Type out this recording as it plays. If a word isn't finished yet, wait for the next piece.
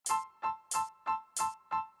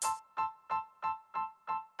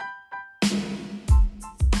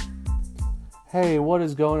Hey, what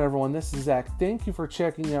is going on, everyone? This is Zach. Thank you for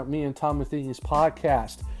checking out me and Tom Mathingi's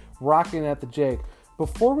podcast, Rocking at the Jake.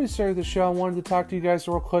 Before we start the show, I wanted to talk to you guys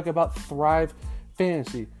real quick about Thrive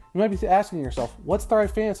Fantasy. You might be asking yourself, what's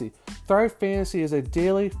Thrive Fantasy? Thrive Fantasy is a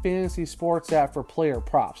daily fantasy sports app for player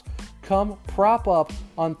props. Come prop up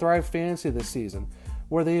on Thrive Fantasy this season,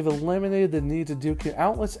 where they've eliminated the need to do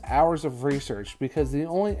countless hours of research because they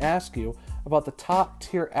only ask you about the top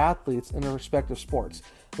tier athletes in their respective sports.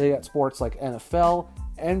 They got sports like NFL,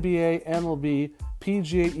 NBA, MLB,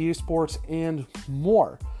 PGA esports, and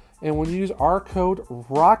more. And when you use our code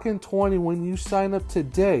ROCKIN20 when you sign up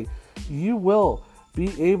today, you will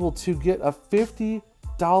be able to get a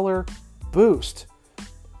 $50 boost.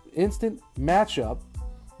 Instant matchup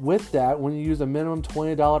with that when you use a minimum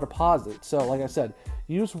 $20 deposit. So like I said,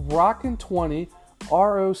 use ROCKIN20,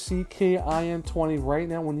 ROCKIN20 right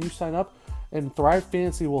now when you sign up, and Thrive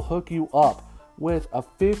Fantasy will hook you up with a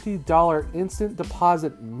 $50 instant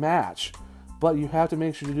deposit match. But you have to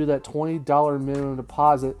make sure to do that $20 minimum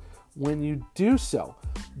deposit when you do so.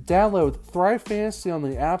 Download Thrive Fantasy on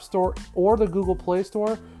the App Store or the Google Play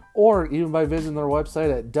Store, or even by visiting their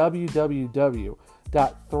website at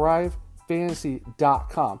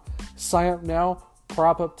www.thrivefantasy.com. Sign up now,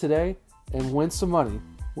 prop up today, and win some money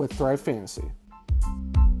with Thrive Fantasy.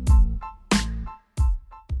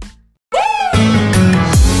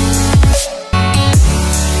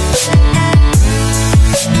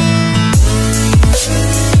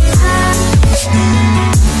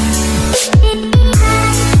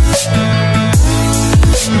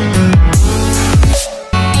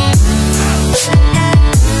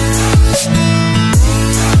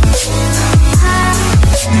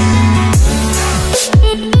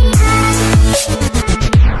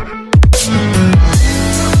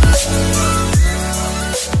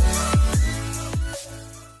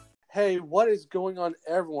 Hey, what is going on,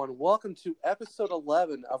 everyone? Welcome to episode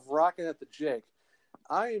 11 of Rockin' at the Jake.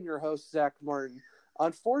 I am your host, Zach Martin.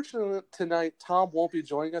 Unfortunately, tonight, Tom won't be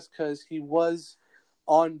joining us because he was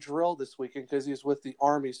on drill this weekend because he's with the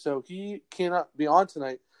Army, so he cannot be on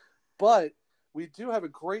tonight. But we do have a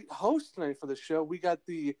great host tonight for the show. We got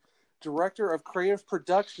the Director of Creative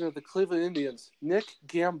Production of the Cleveland Indians, Nick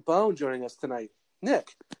Gambone, joining us tonight.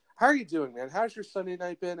 Nick, how are you doing, man? How's your Sunday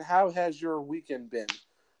night been? How has your weekend been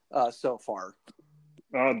so far?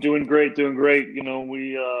 Doing great. You know,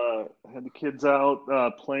 we had the kids out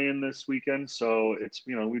playing this weekend, so it's,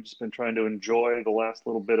 you know, we've just been trying to enjoy the last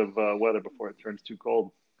little bit of weather before it turns too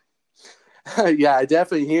cold. Yeah, I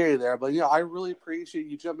definitely hear you there. But, you know, I really appreciate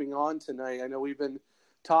you jumping on tonight. I know we've been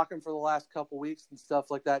talking for the last couple weeks and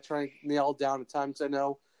stuff like that, trying to nail down the times. I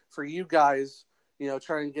know for you guys, you know,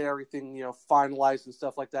 trying to get everything, you know, finalized and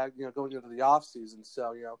stuff like that, you know, going into the off season.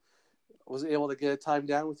 So, you know, was able to get a time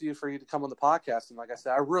down with you for you to come on the podcast. And like I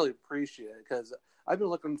said, I really appreciate it because I've been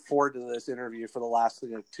looking forward to this interview for the last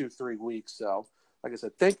 2-3 weeks. So like I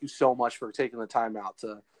said, thank you so much for taking the time out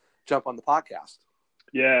to jump on the podcast.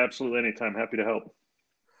 Yeah, absolutely. Anytime. Happy to help.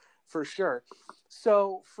 For sure.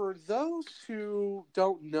 So for those who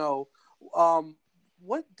don't know,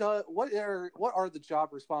 what are the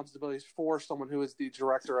job responsibilities for someone who is the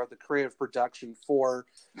director of the creative production for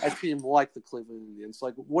a team like the Cleveland Indians?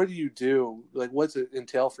 Like, what do you do? Like, what's it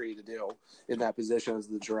entail for you to do in that position as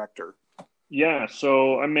the director? Yeah,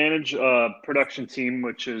 so I manage a production team,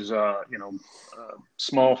 which is, a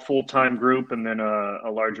small full-time group, and then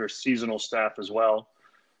a larger seasonal staff as well.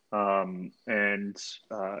 And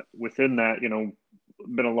within that, you know,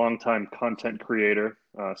 been a long time content creator.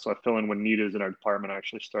 So I fill in when needed in our department. I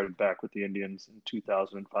actually started back with the Indians in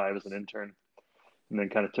 2005 as an intern, and then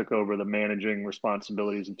kind of took over the managing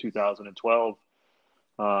responsibilities in 2012.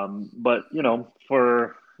 But, you know,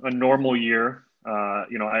 for a normal year,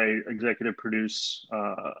 you know, I executive produce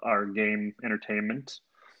our game entertainment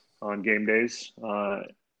on game days.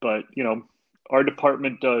 But, you know, our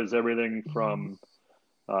department does everything from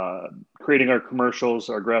creating our commercials,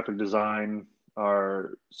 our graphic design,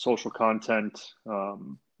 our social content,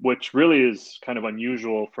 which really is kind of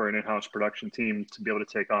unusual for an in-house production team to be able to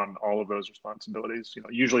take on all of those responsibilities. You know,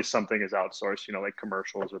 usually something is outsourced, you know, like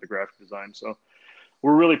commercials or the graphic design. So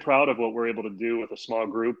we're really proud of what we're able to do with a small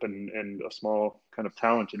group and a small kind of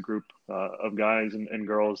talented group of guys and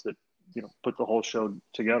girls that, you know, put the whole show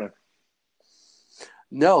together.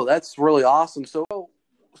 No, that's really awesome. So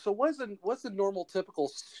what's the normal typical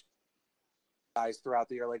guys throughout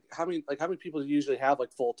the year? Like how many people do you usually have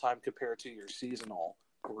like full time compared to your seasonal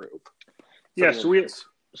group? Yeah, so we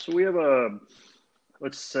have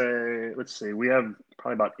let's see, we have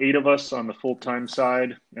probably about 8 of us on the full-time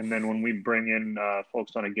side, and then when we bring in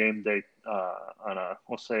folks on a game day, on a,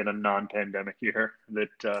 we'll say in a non-pandemic year, that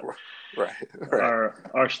Right, right.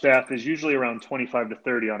 our staff is usually around 25 to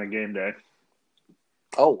 30 on a game day.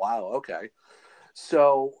 Oh wow, okay.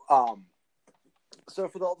 So, so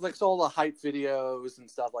for the like, so all the hype videos and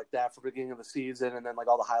stuff like that for the beginning of the season, and then like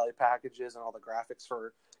all the highlight packages and all the graphics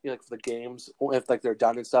for, you know, like for the games, if like they're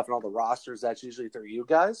done and stuff, and all the rosters, that's usually through you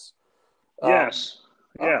guys. Yes,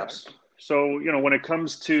 Okay. yes. So, when it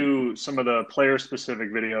comes to some of the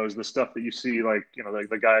player-specific videos, the stuff that you see, like, like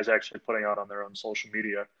the guys actually putting out on their own social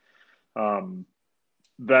media, um,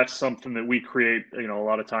 that's something that we create, a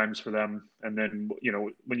lot of times for them. And then,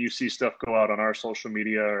 when you see stuff go out on our social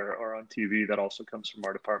media or on TV, that also comes from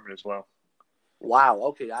our department as well. Wow.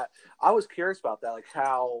 Okay. I was curious about that, like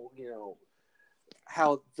how, you know,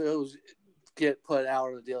 how those get put out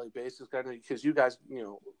on a daily basis, kind of, because you guys, you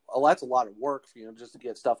know, that's a lot of work for, you know, just to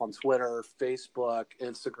get stuff on Twitter, Facebook,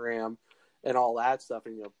 Instagram, and all that stuff,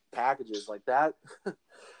 and, you know, packages like that.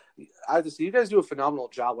 I just, you guys do a phenomenal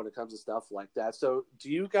job when it comes to stuff like that. So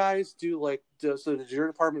do you guys do like, so does your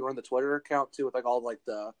department run the Twitter account too, with like all like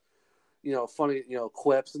the, you know, funny, you know,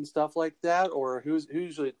 clips and stuff like that? Or who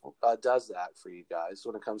usually does that for you guys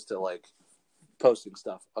when it comes to like posting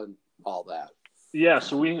stuff and all that? Yeah,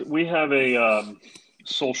 so we have a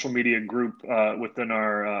social media group within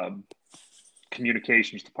our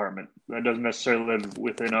communications department. That doesn't necessarily live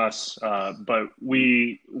within us, but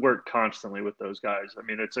we work constantly with those guys. I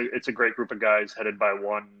mean, it's a great group of guys headed by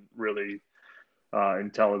one really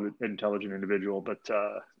intelligent individual, but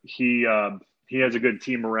he has a good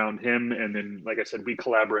team around him, and then, like I said, we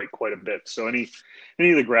collaborate quite a bit. So any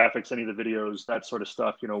of the graphics, any of the videos, that sort of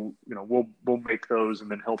stuff, we'll make those, and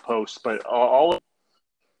then he'll post. But all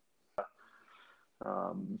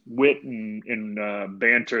wit and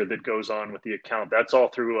banter that goes on with the account, that's all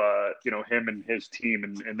through him and his team,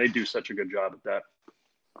 and they do such a good job at that.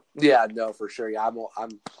 Yeah, no, for sure. Yeah,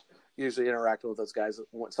 I'm usually interacting with those guys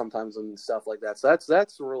sometimes and stuff like that. So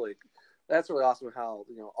that's really awesome how,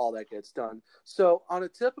 you know, all that gets done. So on a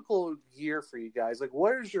typical year for you guys, like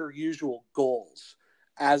what is your usual goals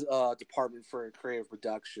as a department for creative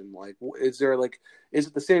production? Like, is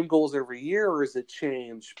it the same goals every year, or is it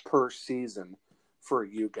change per season for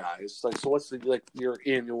you guys? Like, so what's your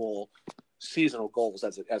annual seasonal goals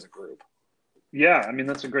as a group? Yeah, I mean,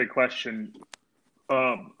 that's a great question.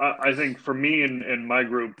 I think for me and my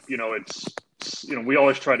group, we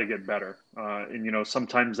always try to get better, and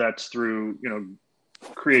sometimes that's through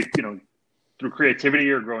create through creativity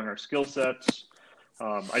or growing our skill sets.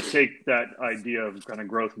 I take that idea of kind of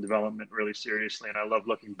growth and development really seriously, and I love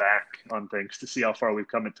looking back on things to see how far we've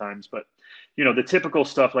come at times. But the typical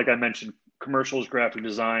stuff, like I mentioned, commercials, graphic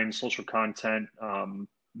design, social content.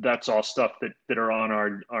 That's all stuff that are on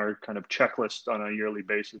our kind of checklist on a yearly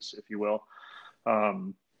basis, if you will.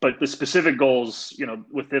 But the specific goals,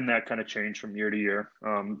 within that kind of change from year to year.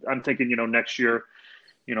 I'm thinking, next year,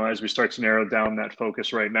 as we start to narrow down that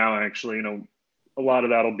focus right now, actually, a lot of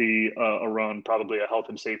that'll be around probably a health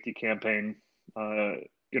and safety campaign.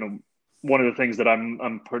 One of the things that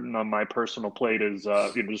I'm putting on my personal plate is,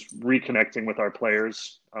 just reconnecting with our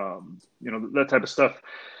players. That type of stuff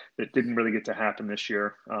that didn't really get to happen this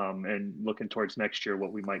year, and looking towards next year,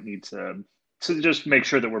 what we might need to just make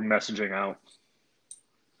sure that we're messaging out.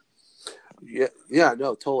 Yeah, yeah,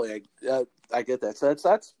 no, totally. I get that. So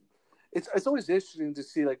it's always interesting to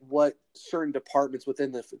see like what certain departments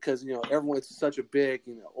within because everyone's such a big,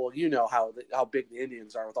 well, how big the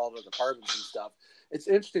Indians are with all the departments and stuff. It's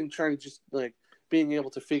interesting trying to just like being able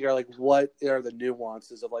to figure out like what are the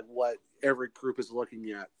nuances of like what every group is looking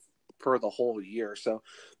at per the whole year. So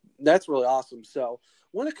that's really awesome. So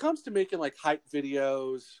when it comes to making like hype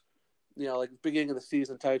videos, like beginning of the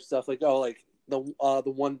season type stuff, like like the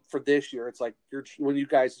one for this year, it's like when you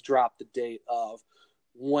guys drop the date of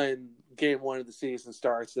when game one of the season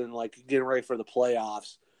starts and like getting ready for the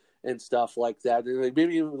playoffs and stuff like that, and like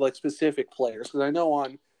maybe even like specific players, because I know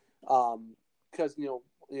on because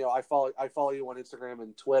I follow you on Instagram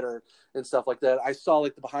and Twitter and stuff like that. I saw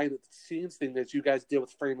like the behind the scenes thing that you guys did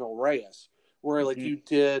with Fremel Reyes, where like you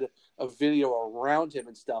did a video around him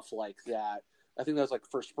and stuff like that. I think that was like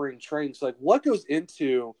for spring training. So like, what goes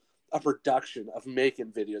into a production of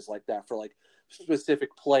making videos like that for like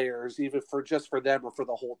specific players, even for just for them or for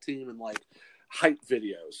the whole team, and like hype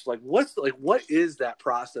videos? Like, what is that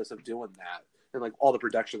process of doing that, and like all the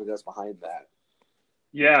production that goes behind that?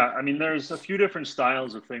 Yeah, I mean, there's a few different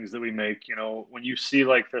styles of things that we make. When you see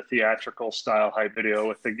like the theatrical style hype video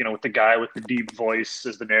with the guy with the deep voice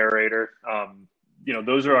as the narrator,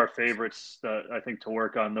 those are our favorites that I think to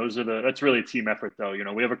work on. That's really a team effort though.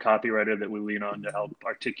 We have a copywriter that we lean on to help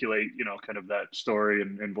articulate, kind of that story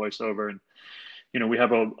and voiceover. And, we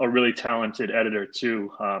have a really talented editor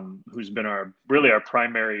too, who's been our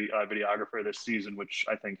primary videographer this season, which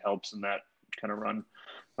I think helps in that kind of run.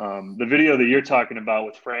 The video that you're talking about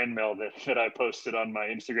with Fran Mill that I posted on my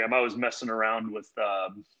Instagram, I was messing around with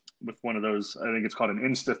one of those. I think it's called an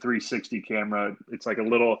Insta360 camera. It's like a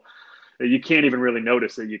little, you can't even really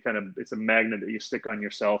notice it. It's a magnet that you stick on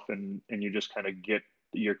yourself and you just kind of get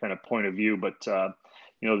your kind of point of view. But,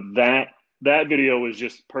 that video was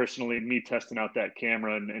just personally me testing out that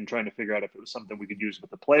camera and trying to figure out if it was something we could use with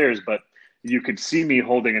the players. But you could see me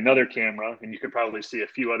holding another camera, and you could probably see a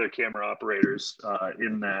few other camera operators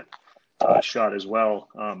in that shot as well.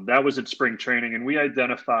 That was at spring training, and we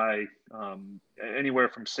identify anywhere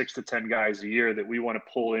from 6 to 10 guys a year that we want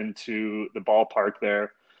to pull into the ballpark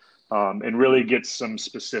there. And really get some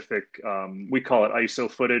specific, we call it ISO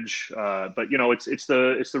footage, but it's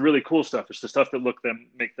the really cool stuff. It's the stuff that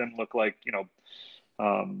make them look like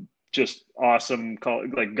just awesome,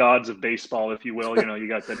 like gods of baseball, if you will. You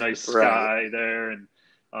got the nice sky there, and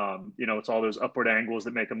it's all those upward angles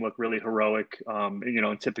that make them look really heroic.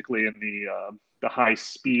 And typically in the high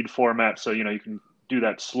speed format, so you can do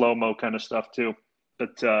that slow mo kind of stuff too.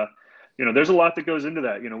 But there's a lot that goes into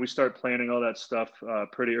that. We start planning all that stuff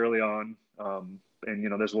pretty early on.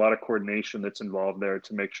 And there's a lot of coordination that's involved there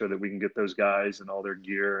to make sure that we can get those guys and all their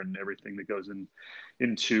gear and everything that goes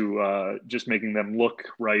into just making them look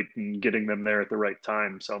right and getting them there at the right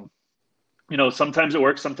time. So, sometimes it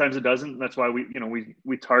works, sometimes it doesn't. That's why we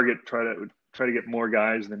try to get more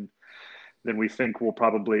guys than we think we'll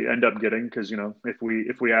probably end up getting. Cause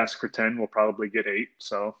if we ask for 10, we'll probably get 8.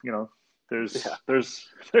 So,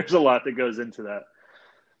 there's a lot that goes into that.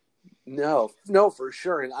 No, for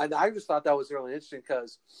sure. And I just thought that was really interesting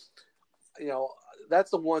because,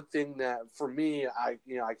 that's the one thing that for me, I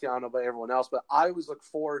don't know about everyone else, but I always look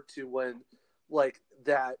forward to when like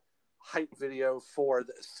that hype video for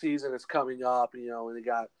the season is coming up, and they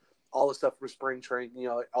got all the stuff for spring training,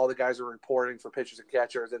 all the guys are reporting for pitchers and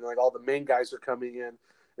catchers, and like all the main guys are coming in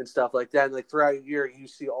and stuff like that. And like throughout a year, you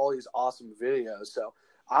see all these awesome videos. So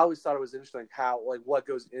I always thought it was interesting how, like, what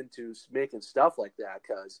goes into making stuff like that,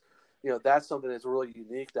 because, that's something that's really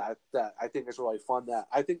unique that I think is really fun. That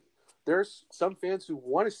I think there's some fans who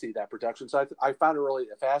want to see that production. So I found it really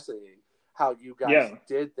fascinating how you guys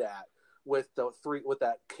did that with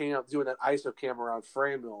that cam, doing that ISO camera around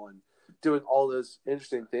Framil and doing all those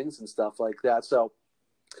interesting things and stuff like that. So.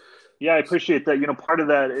 Yeah, I appreciate that. Part of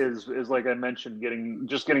that is like I mentioned,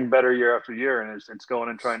 getting better year after year, and it's going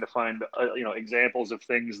and trying to find examples of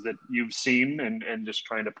things that you've seen and just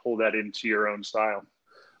trying to pull that into your own style.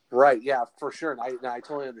 Right. Yeah, for sure. And I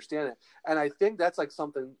totally understand it. And I think that's like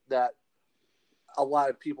something that a lot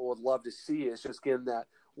of people would love to see, is just getting that,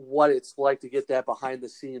 what it's like to get that behind the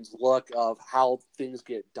scenes look of how things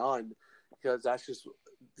get done, because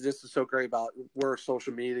this is so great about where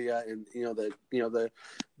social media and the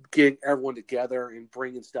getting everyone together and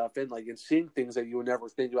bringing stuff in, like, and seeing things that you would never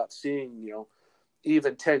think about seeing,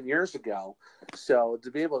 even 10 years ago. So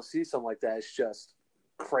to be able to see something like that is just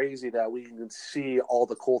crazy, that we can see all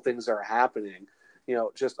the cool things that are happening,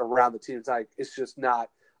 just around the team. It's like, it's just not,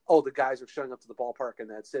 oh, the guys are showing up to the ballpark and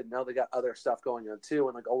that's it. No, they got other stuff going on too.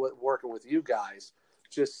 And like, working with you guys,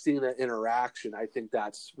 just seeing that interaction, I think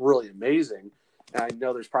that's really amazing. And I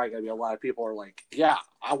know there's probably going to be a lot of people who are like, yeah,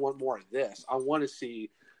 I want more of this. I want to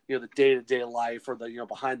see, the day-to-day life or the,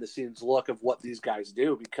 behind-the-scenes look of what these guys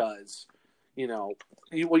do, because,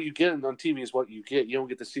 what you get on TV is what you get. You don't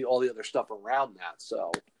get to see all the other stuff around that.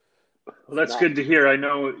 So, well, that's good to hear. I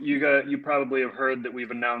know you probably have heard that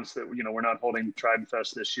we've announced that, we're not holding Tribe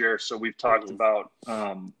Fest this year. So we've talked about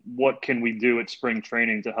what can we do at spring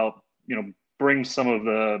training to help, bring some of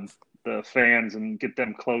the fans and get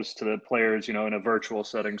them close to the players, in a virtual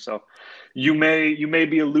setting. So you may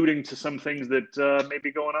be alluding to some things that may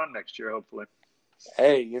be going on next year, hopefully.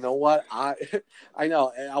 Hey, you know what? I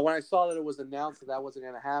know. And when I saw that it was announced that wasn't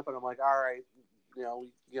going to happen, I'm like, all right, we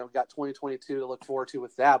got 2022 to look forward to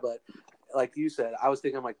with that. But like you said, I was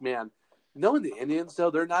thinking, I'm like, man, knowing the Indians,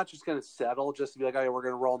 though, they're not just going to settle just to be like, oh, we're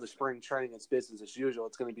going to roll in the spring training. It's business as usual.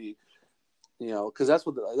 It's going to be, because that's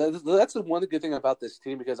the one good thing about this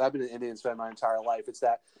team, because I've been an Indians fan my entire life. It's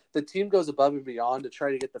that the team goes above and beyond to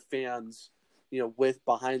try to get the fans, with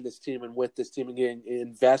behind this team and with this team and getting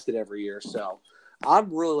invested every year. So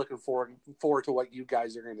I'm really looking forward to what you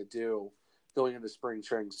guys are going to do, going into spring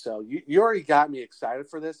training. So you already got me excited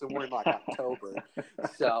for this, and we're in like October.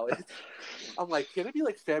 So I'm like, can it be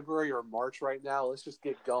like February or March right now? Let's just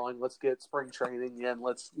get going. Let's get spring training in.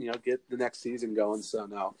 Let's, get the next season going. So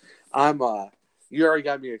no, you already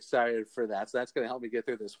got me excited for that. So that's going to help me get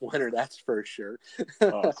through this winter. That's for sure.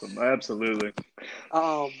 Awesome. Absolutely.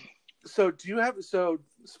 So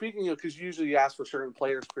speaking of, because usually you ask for certain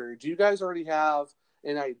players period, do you guys already have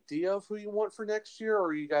an idea of who you want for next year, or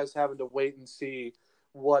are you guys having to wait and see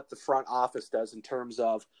what the front office does in terms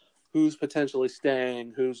of who's potentially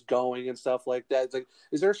staying, who's going, and stuff like that? It's like,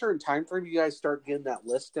 is there a certain time frame you guys start getting that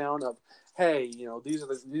list down of, hey, these are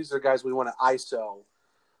the guys we want to ISO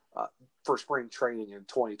for spring training in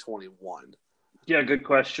 2021? Yeah, good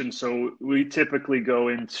question. So we typically go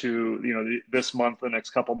into, this month, the next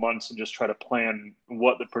couple months, and just try to plan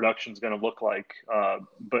what the production is going to look like.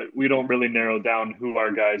 But we don't really narrow down who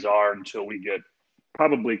our guys are until we get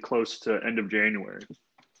probably close to end of January.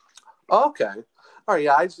 Okay. All right.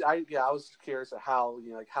 Yeah. I was curious of how,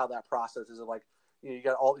 how that process is. Like, you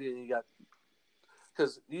got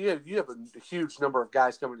because you have a huge number of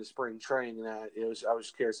guys coming to spring training, and I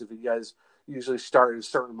was curious if you guys usually start in a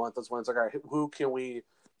certain month. That's when it's like, all right, who can we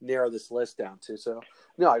narrow this list down to? So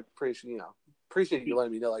no, I appreciate you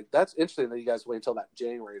letting me know. Like, that's interesting that you guys wait until that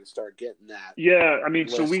January to start getting that. Yeah, I mean,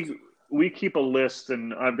 list. so we keep a list,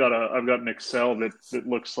 and I've got an Excel that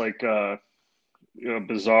looks like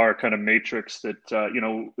bizarre kind of matrix that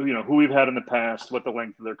who we've had in the past, what the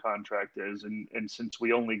length of their contract is, and since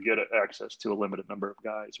we only get access to a limited number of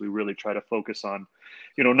guys, we really try to focus on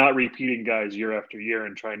not repeating guys year after year,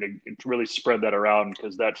 and trying to really spread that around,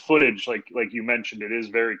 because that footage, like you mentioned, it is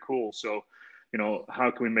very cool. So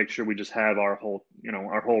how can we make sure we just have our whole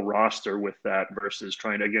roster with that, versus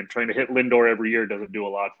trying to hit Lindor every year doesn't do a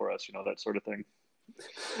lot for us, that sort of thing.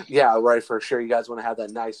 Yeah, right, for sure. You guys want to have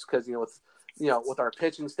that nice, because with our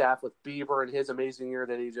pitching staff, with Bieber and his amazing year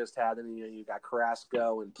that he just had, and you got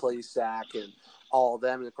Carrasco and Plesac and all of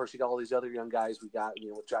them, and of course you got all these other young guys we got,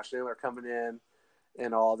 with Josh Naylor coming in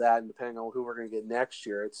and all that, and depending on who we're going to get next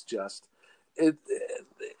year, it's just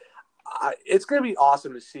it's going to be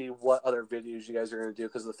awesome to see what other videos you guys are going to do,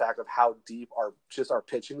 because of the fact of how deep our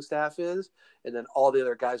pitching staff is, and then all the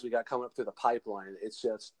other guys we got coming up through the pipeline. It's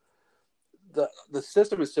just the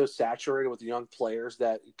system is so saturated with young players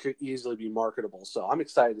that it could easily be marketable. So I'm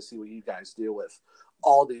excited to see what you guys do with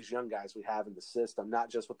all these young guys we have in the system, not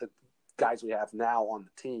just with the guys we have now on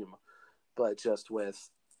the team, but just with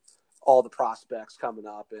all the prospects coming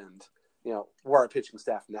up, and where our pitching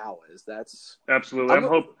staff now is. That's absolutely.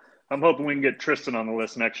 I'm hoping we can get Tristan on the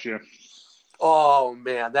list next year. Oh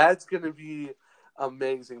man, that's going to be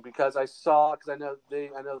amazing, because I know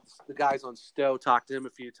the guys on Stowe talked to him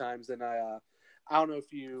a few times, and I don't know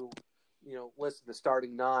if you listened to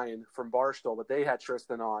Starting Nine from Barstool, but they had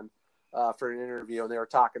Tristan on for an interview, and they were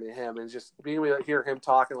talking to him, and just being able to hear him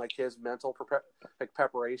talking, like his mental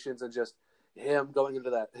preparations, and just him going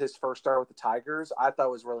into his first start with the Tigers, I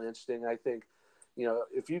thought was really interesting. I think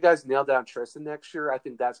if you guys nail down Tristan next year, I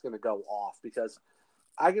think that's going to go off, because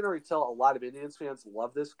I can already tell a lot of Indians fans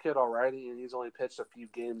love this kid already, and he's only pitched a few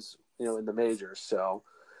games, in the majors. So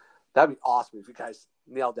that'd be awesome if you guys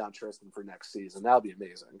nail down Tristan for next season. That would be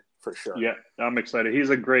amazing for sure. Yeah, I'm excited. He's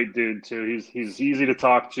a great dude too. He's easy to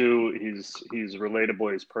talk to. He's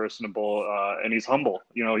relatable. He's personable, and he's humble.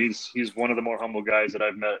 He's one of the more humble guys that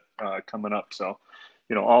I've met coming up. So,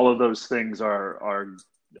 all of those things are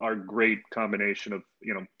great combination of,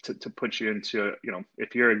 to put you into,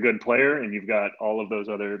 if you're a good player and you've got all of those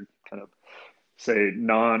other kind of, say,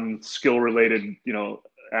 non-skill related,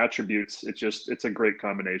 attributes, it's a great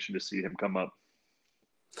combination to see him come up.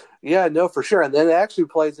 Yeah, no, for sure. And then it actually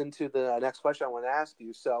plays into the next question I want to ask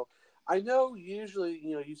you. So I know usually,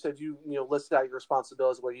 you said you listed out your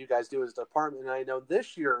responsibilities, what you guys do as a department. And I know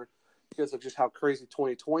this year, because of just how crazy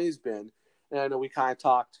 2020 has been, and I know we kind of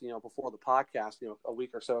talked, before the podcast, a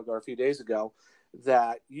week or so ago, or a few days ago,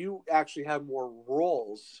 that you actually have more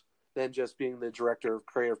roles than just being the director of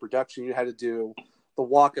creative production. You had to do the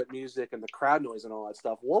walk-up music and the crowd noise and all that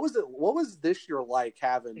stuff. What was this year like,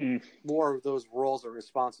 having more of those roles or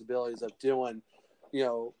responsibilities of doing,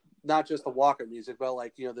 not just the walk-up music, but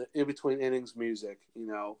like, the in-between innings music,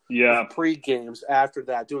 pre-games, after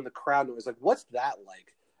that, doing the crowd noise. Like, what's that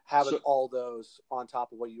like, having all those on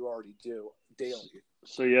top of what you already do daily?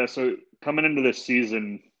 So coming into this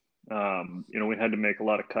season, we had to make a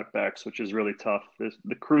lot of cutbacks, which is really tough.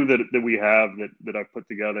 The crew that we have that I've put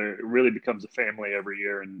together, it really becomes a family every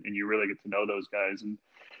year, and you really get to know those guys, and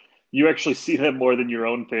you actually see them more than your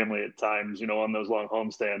own family at times, on those long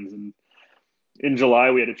homestands. And in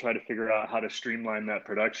July, we had to try to figure out how to streamline that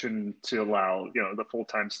production to allow, the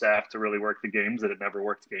full-time staff to really work the games that had never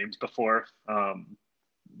worked games before.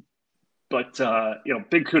 But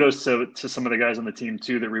big kudos to some of the guys on the team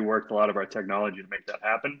too that reworked a lot of our technology to make that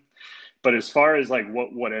happen. But as far as like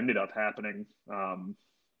what ended up happening, I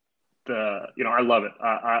love it.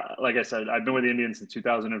 Like I said, I've been with the Indians since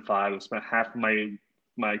 2005. I've spent half of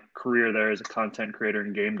my career there as a content creator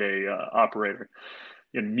and game day operator.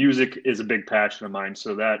 And music is a big passion of mine,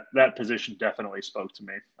 so that position definitely spoke to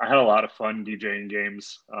me. I had a lot of fun DJing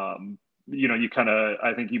games. You kind of,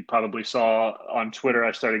 I think you probably saw on Twitter,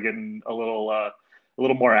 I started getting a little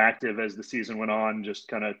more active as the season went on, just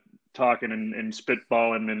kind of talking and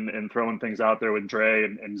spitballing and throwing things out there with Dre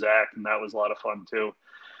and Zach, and that was a lot of fun too.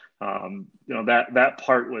 That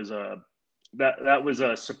part was that was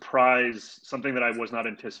a surprise, something that I was not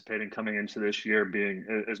anticipating coming into this year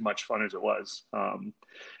being as much fun as it was. And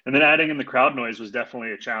then adding in the crowd noise was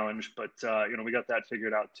definitely a challenge, but we got that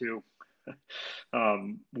figured out too.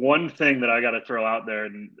 One thing that I got to throw out there,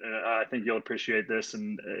 and I think you'll appreciate this,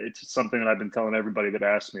 and it's something that I've been telling everybody that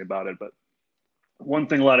asks me about it, but one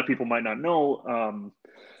thing a lot of people might not know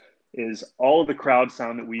is all of the crowd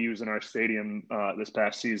sound that we use in our stadium this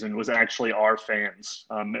past season was actually our fans.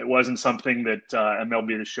 It wasn't something that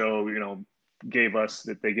MLB The Show, gave us,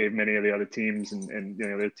 that they gave many of the other teams and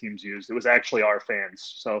the teams used. It was actually our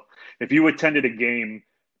fans. So if you attended a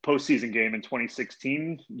postseason game in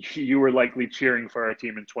 2016, you were likely cheering for our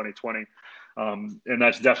team in 2020. And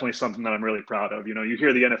that's definitely something that I'm really proud of. You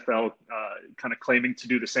hear the NFL kind of claiming to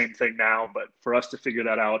do the same thing now, but for us to figure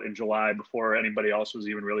that out in July before anybody else was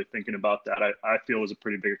even really thinking about that, I feel was a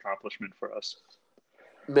pretty big accomplishment for us.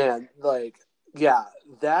 Man,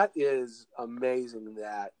 that is amazing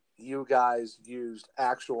that you guys used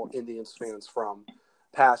actual Indians fans from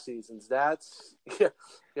past seasons. That's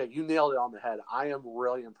you nailed it on the head. I am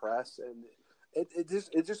really impressed, and it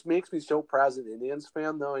just makes me so proud as an Indians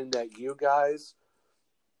fan knowing that you guys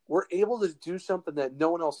were able to do something that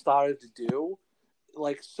no one else started to do.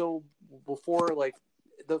 So before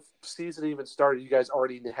the season even started, you guys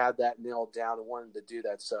already had that nailed down and wanted to do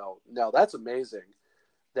that. So no, that's amazing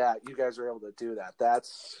that you guys were able to do that.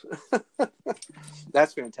 That's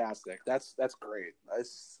that's fantastic. That's great.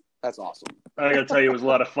 That's awesome. I got to tell you, it was a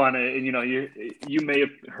lot of fun, and you may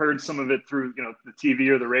have heard some of it through the TV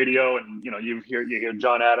or the radio, and you hear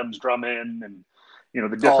John Adams drum in, and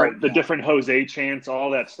the different Jose chants,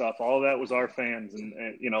 all that stuff. All that was our fans,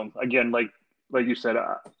 and again, like you said,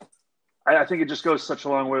 I think it just goes such a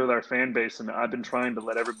long way with our fan base, and I've been trying to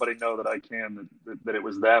let everybody know that I can that it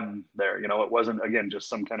was them there. It wasn't, again, just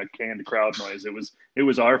some kind of canned crowd noise. It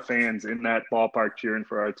was our fans in that ballpark cheering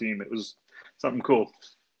for our team. It was something cool.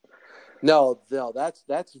 No,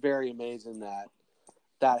 that's very amazing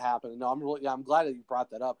that happened. No, I'm glad that you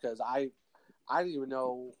brought that up because I didn't even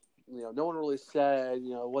know, no one really said,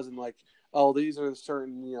 it wasn't like, oh, these are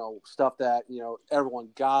certain, stuff that, everyone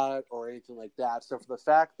got or anything like that. So for the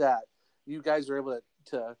fact that you guys are able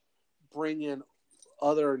to bring in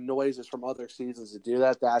other noises from other seasons to do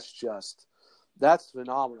that, that's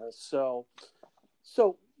phenomenal. So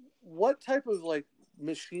what type of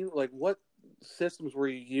machine, what systems were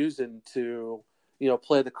you using to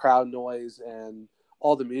play the crowd noise and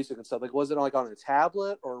all the music and stuff? Was it on a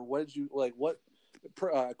tablet, or what did you what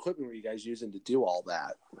equipment were you guys using to do all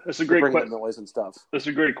that? That's a great question. Noise and stuff. That's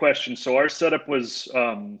a great question. So our setup was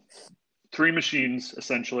 3 machines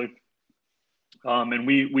essentially, and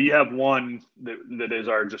we have one that is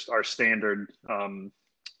our standard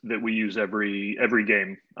that we use every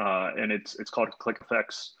game, and it's called Click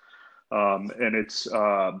Effects, and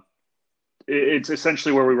it's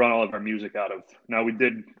essentially where we run all of our music out of. Now, we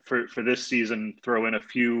did for this season throw in a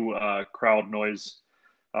few crowd noise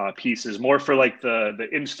pieces, more for the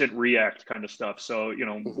instant react kind of stuff. So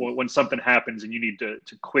when something happens and you need to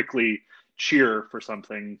quickly cheer for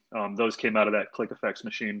something, those came out of that Click Effects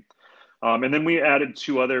machine. And then we added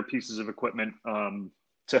 2 other pieces of equipment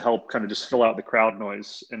to help kind of just fill out the crowd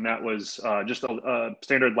noise, and that was just a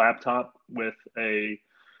standard laptop with a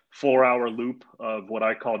 4-hour loop of what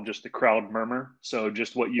I call just the crowd murmur. So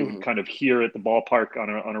just what you would kind of hear at the ballpark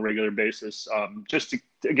on a regular basis.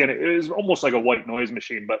 Again, it is almost like a white noise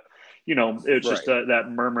machine, but it's just that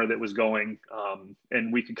murmur that was going,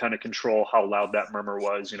 and we could kind of control how loud that murmur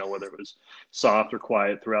was, whether it was soft or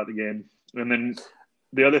quiet throughout the game. And then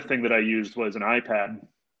the other thing that I used was an iPad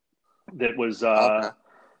that was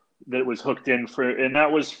that was hooked in and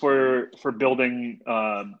that was for building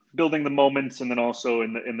the moments, and then also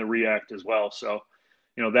in the react as well. So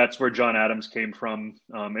that's where John Adams came from,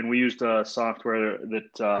 and we used a software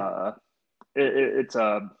that it's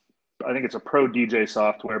I think it's a pro DJ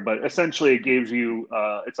software, but essentially it gives you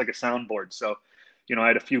it's like a soundboard. So, I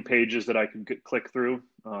had a few pages that I could click through,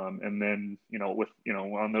 and then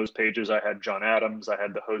on those pages I had John Adams, I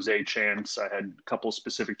had the Jose chants, I had a couple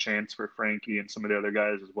specific chants for Frankie and some of the other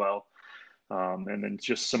guys as well, and then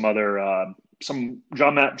just some other some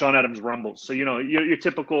John Adams rumbles. So your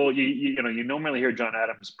typical you normally hear John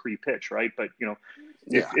Adams pre-pitch, right? But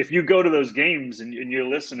if you go to those games and you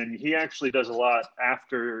listen, and he actually does a lot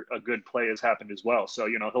after a good play has happened as well. So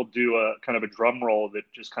he'll do a kind of a drum roll that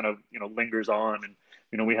just kind of lingers on,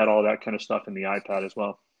 and we had all that kind of stuff in the iPad as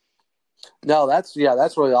well. No, that's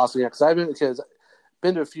really awesome. Yeah, because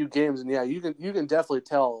been to a few games, and yeah, you can definitely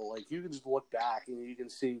tell. Like, you can just look back and you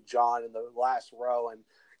can see John in the last row, and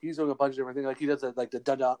he's doing a bunch of different things. Like, he does like the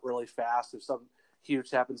dun-dun really fast if something huge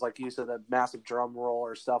happens, like you said, a massive drum roll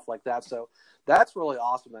or stuff like that. So that's really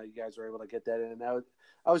awesome that you guys were able to get that in. And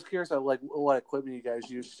I was curious about like what equipment you guys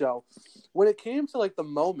use. So when it came to like the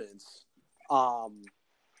moments,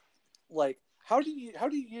 like how do you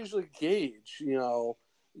usually gauge,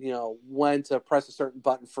 when to press a certain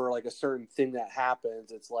button for like a certain thing that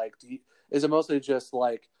happens? It's like, is it mostly just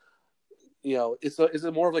like, is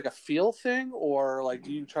it more of like a feel thing, or like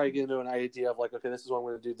do you try to get into an idea of like, okay, this is what I'm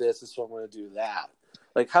going to do this is what I'm going to do that?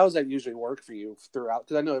 Like, how does that usually work for you throughout?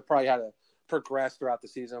 Because I know it probably had to progress throughout the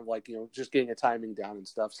season of like, just getting a timing down and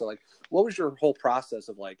stuff. So like, what was your whole process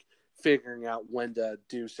of like figuring out when to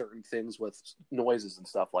do certain things with noises and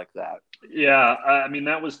stuff like that? Yeah, I mean,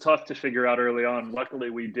 that was tough to figure out early on. Luckily,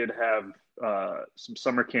 we did have some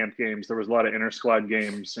summer camp games. There was a lot of inter-squad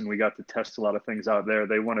games, and we got to test a lot of things out there.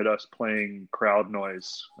 They wanted us playing crowd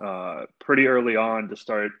noise pretty early on to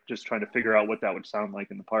start just trying to figure out what that would sound like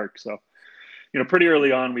in the park. So, pretty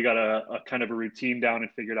early on, we got a kind of a routine down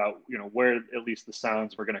and figured out, where at least the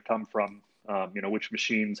sounds were going to come from, which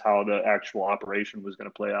machines, how the actual operation was going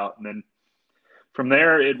to play out. And then from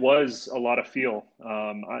there, it was a lot of feel.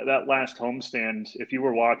 That last homestand, if you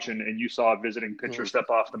were watching and you saw a visiting pitcher step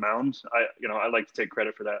off the mound, I like to take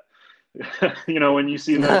credit for that. When you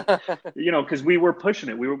see that, because we were pushing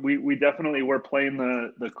it, we definitely were playing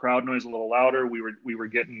the crowd noise a little louder. We were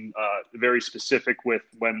getting very specific with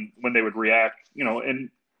when they would react, and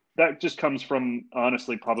that just comes from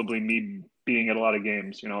honestly probably me being at a lot of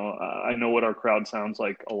games. I know what our crowd sounds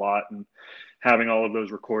like a lot, and having all of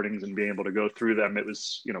those recordings and being able to go through them, it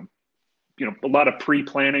was a lot of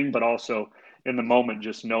pre-planning, but also in the moment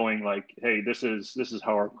just knowing like, hey, this is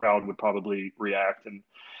how our crowd would probably react. And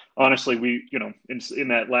honestly, we in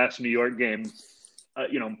that last New York game,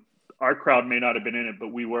 our crowd may not have been in it,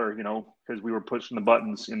 but we were, because we were pushing the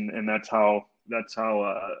buttons, and that's how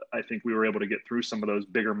I think we were able to get through some of those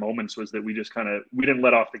bigger moments, was that we just we didn't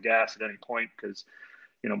let off the gas at any point, because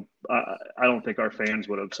I don't think our fans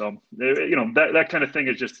would have. So that kind of thing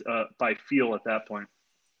is just by feel at that point.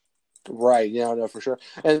 Right. Yeah, no, for sure.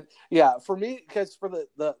 And yeah, for me, because for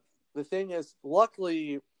the thing is,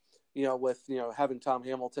 luckily, with having Tom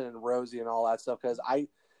Hamilton and Rosie and all that stuff, because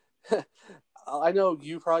I know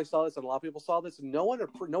you probably saw this and a lot of people saw this. No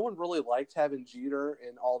one really liked having Jeter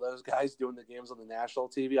and all those guys doing the games on the national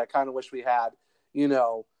TV. I kind of wish we had,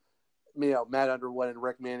 Matt Underwood and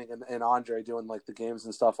Rick Manning and Andre doing like the games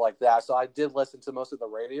and stuff like that. So I did listen to most of the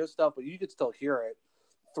radio stuff, but you could still hear it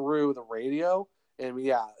through the radio. And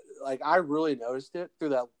yeah, like I really noticed it through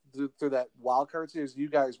that wild card series. You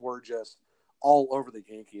guys were just all over the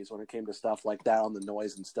Yankees when it came to stuff like that on the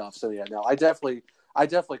noise and stuff. So yeah, no, I definitely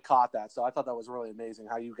caught that. So I thought that was really amazing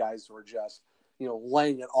how you guys were just,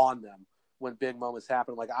 laying it on them when big moments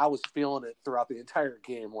happen. Like I was feeling it throughout the entire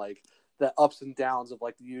game, like the ups and downs of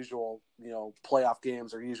like the usual, playoff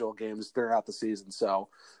games or usual games throughout the season. So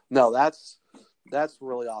no, that's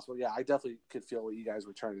really awesome. Yeah, I definitely could feel what you guys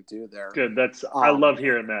were trying to do there. Good. I love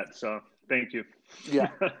hearing that. So thank you. Yeah.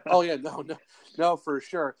 Oh yeah. No, for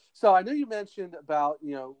sure. So I know you mentioned about,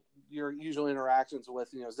 your usual interactions with,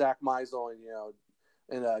 Zach Meisel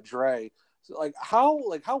and Dre. So how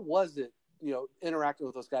was it, interacting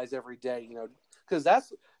with those guys every day, because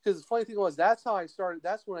the funny thing was, that's how I started.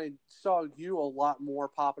 That's when I saw you a lot more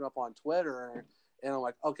popping up on Twitter, and I'm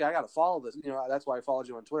like, okay, I got to follow this. That's why I followed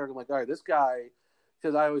you on Twitter. I'm like, all right, this guy,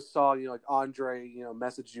 because I always saw, like Andre,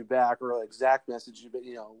 message you back, or like Zach message you, but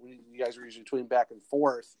you guys were usually tweeting back and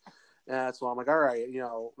forth. And that's why I'm like, all right,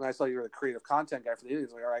 when I saw you were the creative content guy for the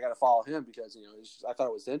Indians, I'm like, all right, I got to follow him because, I thought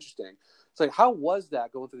it was interesting. It's like, how was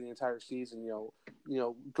that going through the entire season,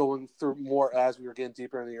 going through more as we were getting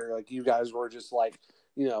deeper in the year, like you guys were just like,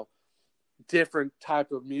 different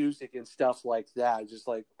type of music and stuff like that. Just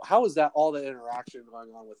like, how was that, all the interaction going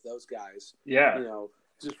on with those guys? Yeah.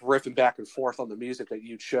 Just riffing back and forth on the music that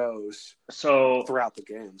you chose so throughout the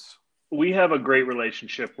games. we have a great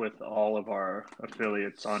relationship with all of our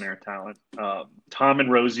affiliates on Air Talent. Tom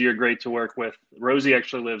and Rosie are great to work with. Rosie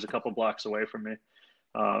actually lives a couple blocks away from me.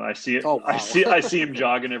 I see it. Oh I wow. see him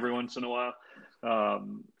jogging every once in a while.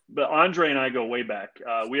 But Andre and I go way back.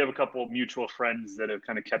 We have a couple of mutual friends that have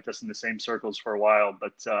kind of kept us in the same circles for a while.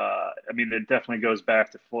 But I mean, it definitely goes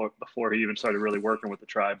back to before he even started really working with the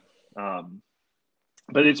tribe. Um,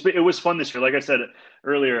 but it was fun this year. Like I said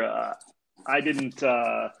earlier, I didn't.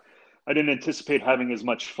 I didn't anticipate having as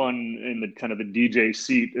much fun in the kind of the DJ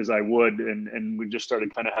seat as I would, and we just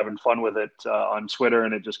started kind of having fun with it on Twitter,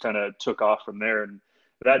 and it just kind of took off from there. And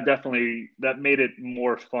that made it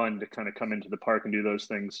more fun to kind of come into the park and do those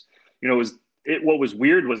things. What was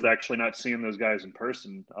weird was actually not seeing those guys in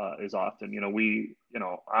person as often.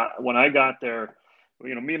 When I got there,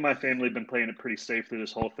 me and my family have been playing it pretty safe through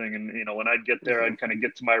this whole thing. And, when I'd get there, I'd kind of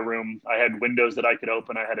get to my room. I had windows that I could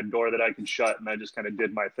open. I had a door that I could shut, and I just kind of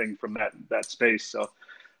did my thing from that space. So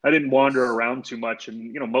I didn't wander around too much.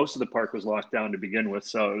 And, most of the park was locked down to begin with.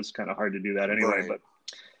 So it was kind of hard to do that anyway. Right. But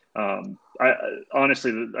I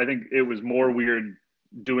honestly, I think it was more weird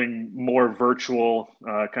doing more virtual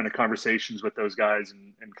kind of conversations with those guys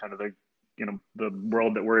and kind of the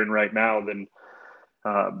world that we're in right now than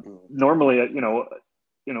normally,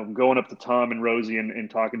 going up to Tom and Rosie and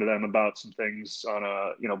talking to them about some things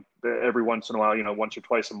on every once in a while, once or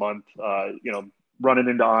twice a month, running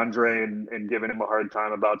into Andre and giving him a hard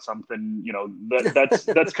time about something,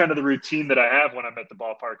 that's kind of the routine that I have when I'm at the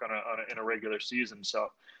ballpark in a regular season. So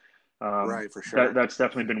Right, for sure. that's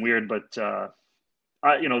definitely been weird, but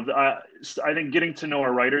I think getting to know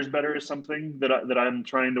our writers better is something that I'm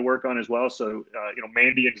trying to work on as well. So,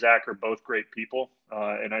 Mandy and Zach are both great people.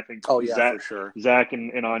 And I think Oh yeah, for sure. Zach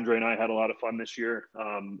and Andre and I had a lot of fun this year,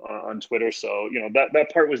 on Twitter. So, that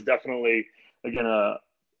part was definitely, again, a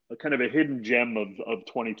kind of a hidden gem of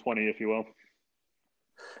 2020, if you will.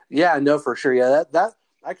 Yeah, no, for sure. Yeah, that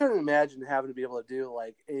I couldn't imagine having to be able to do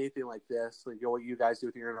like anything like this, like what you guys do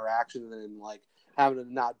with your interaction, and then like having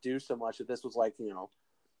to not do so much. If this was like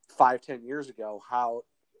 5-10 years ago, how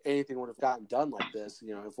anything would have gotten done like this, if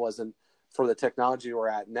it wasn't for the technology we're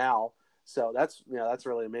at now. So that's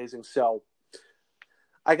really amazing. So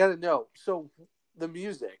I got to know. So the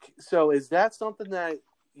music. So is that something that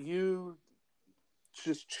you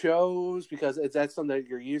just chose because is that something that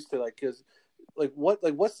you're used to? Like, because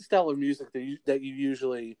what's the style of music that you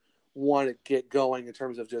usually want to get going in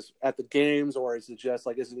terms of just at the games, or is it just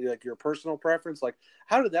like is it like your personal preference? Like,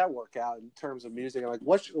 how did that work out in terms of music? And like,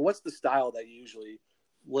 what's the style that you usually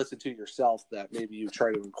listen to yourself that maybe you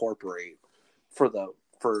try to incorporate for the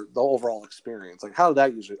overall experience? Like, how did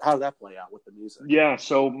that play out with the music? Yeah.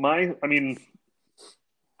 So I mean,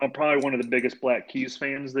 I'm probably one of the biggest Black Keys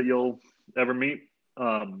fans that you'll ever meet.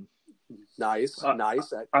 Nice.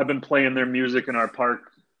 I've been playing their music in our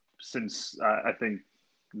park since I think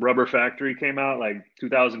Rubber Factory came out, like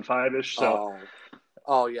 2005 ish. So,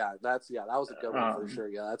 yeah, that was a good one for sure.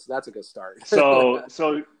 Yeah, that's a good start. so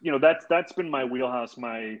that's been my wheelhouse,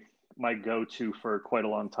 my go-to for quite a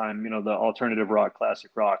long time. The alternative rock,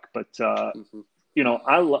 classic rock. But Mm-hmm.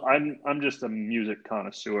 I'm just a music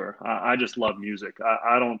connoisseur. I just love music.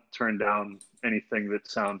 I don't turn down anything that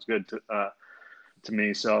sounds good to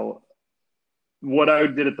me. So what I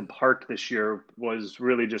did at the park this year was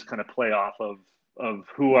really just kind of play off of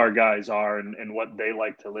who our guys are and what they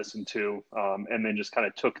like to listen to, and then just kind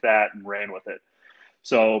of took that and ran with it.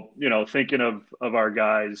 So, thinking of our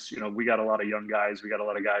guys, we got a lot of young guys. We got a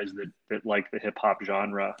lot of guys that like the hip hop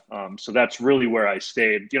genre. So that's really where I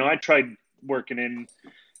stayed. I tried working in,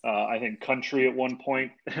 I think country at one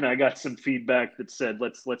point, and I got some feedback that said,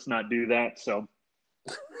 let's not do that. So,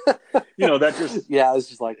 that just, yeah, it's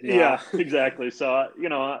just like, nah. yeah, exactly. So,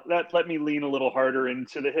 that let me lean a little harder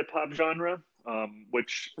into the hip hop genre,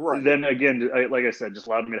 which Right. then again, like I said, just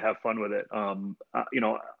allowed me to have fun with it.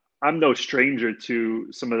 I'm no stranger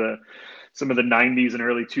to some of the 90s and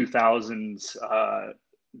early 2000s,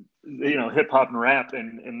 hip hop and rap.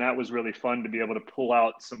 And that was really fun to be able to pull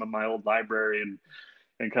out some of my old library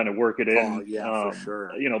and kind of work it Oh in. yeah, for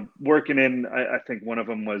sure. Working in, I think one of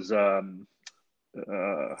them was,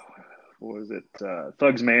 what was it?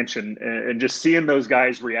 Thug's Mansion, and just seeing those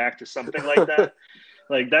guys react to something like that.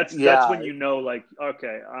 Like that's when like,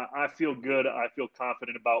 okay, I feel good. I feel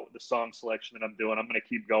confident about the song selection that I'm doing. I'm going to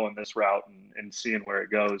keep going this route and seeing where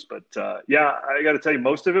it goes. But yeah, I got to tell you,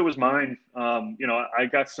 most of it was mine. I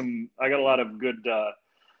got a lot of good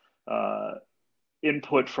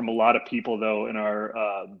input from a lot of people though in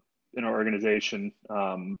our organization.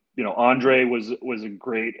 Andre was a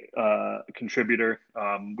great contributor.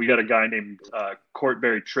 We got a guy named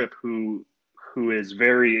Courtberry Tripp who who is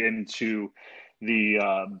very into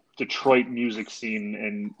the Detroit music scene,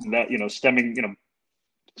 and that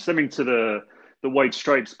stemming to the White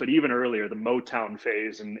Stripes, but even earlier, the Motown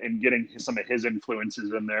phase, and getting some of his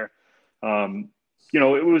influences in there.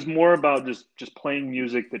 It was more about just playing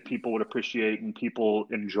music that people would appreciate and people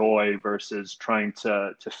enjoy versus trying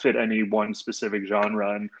to fit any one specific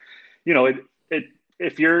genre. And it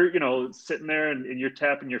if you're sitting there and you're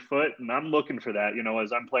tapping your foot, and I'm looking for that,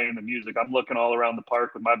 as I'm playing the music, I'm looking all around the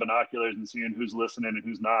park with my binoculars and seeing who's listening and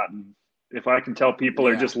who's not. And if I can tell people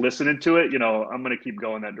are just listening to it, I'm going to keep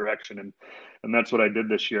going that direction. And that's what I did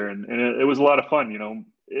this year. And it was a lot of fun, and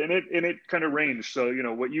it kind of ranged. So,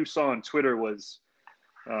 what you saw on Twitter was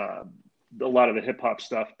a lot of the hip hop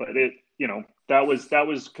stuff, but that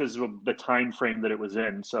was because of the time frame that it was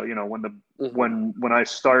in. So, when I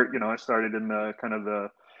started in the kind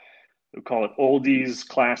of we call it oldies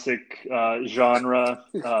classic genre.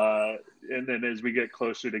 And then as we get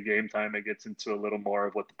closer to game time, it gets into a little more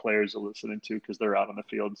of what the players are listening to because they're out on the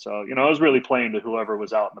field. So, I was really playing to whoever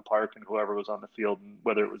was out in the park and whoever was on the field, and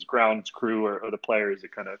whether it was grounds crew or the players,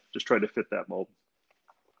 it kind of just tried to fit that mold.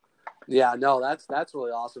 Yeah, no, that's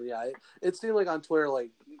really awesome. Yeah, it seemed like on Twitter,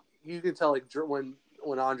 like you could tell, like when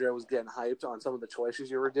Andre was getting hyped on some of the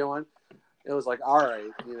choices you were doing, it was like, all right,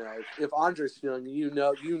 if Andre's feeling, you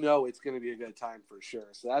know, it's going to be a good time for sure.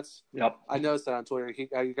 So that's, I noticed that on Twitter,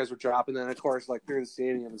 how you guys were dropping that, of course, like through the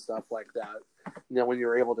stadium and stuff like that. When you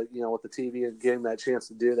were able to, with the TV and getting that chance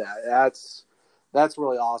to do that, that's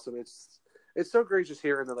really awesome. It's so great just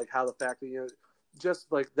hearing that, like how the fact that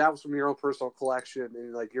just like that was from your own personal collection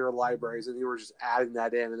and like your libraries, and you were just adding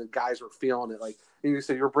that in, and the guys were feeling it. Like, and you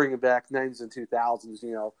said you're bringing back 90s and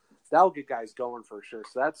 2000s. That'll get guys going for sure.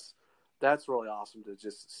 So that's really awesome to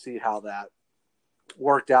just see how that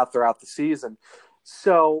worked out throughout the season.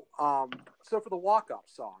 So, for the walk-up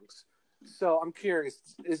songs, so I'm curious,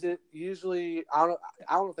 is it usually, I don't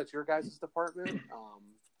know if that's your guys' department,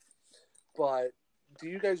 but do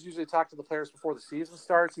you guys usually talk to the players before the season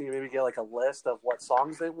starts and you maybe get like a list of what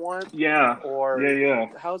songs they want? Yeah. Or yeah.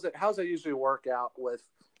 How's that usually work out with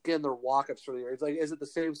getting their walk-ups for the year? It's like, is it the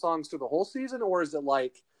same songs through the whole season, or is it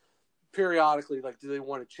like periodically, like, do they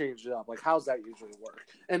want to change it up? Like, how's that usually work?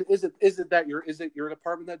 And is it your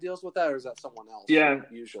department that deals with that, or is that someone else? Yeah.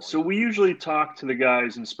 Usually. So we usually talk to the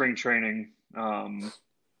guys in spring training, and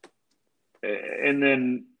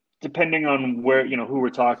then depending on where who we're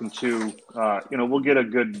talking to, we'll get a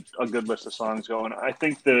good list of songs going. I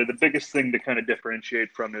think the biggest thing to kind of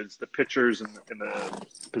differentiate from is the pitchers and the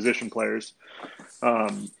position players.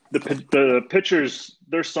 The pitchers,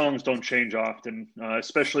 their songs don't change often,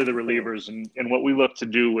 especially the relievers. And what we look to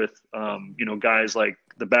do with, guys like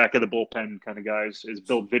the back of the bullpen kind of guys is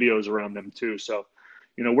build videos around them too. So,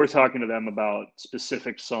 we're talking to them about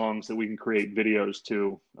specific songs that we can create videos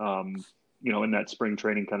to, in that spring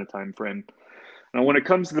training kind of time frame. Now, when it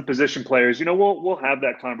comes to the position players, we'll have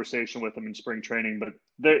that conversation with them in spring training, but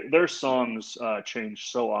their songs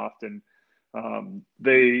change so often. A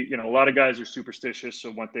lot of guys are superstitious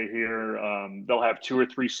of what they hear. They'll have 2 or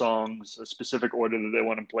 3 songs, a specific order that they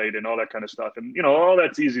want them played in, all that kind of stuff. And, all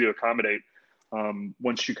that's easy to accommodate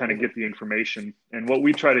once you kind of get the information. And what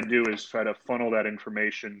we try to do is try to funnel that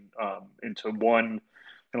information into one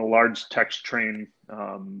kind of large text train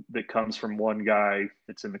that comes from one guy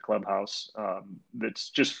that's in the clubhouse. That's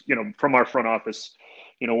just, from our front office,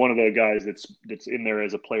 one of the guys that's in there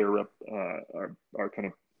as a player rep, our kind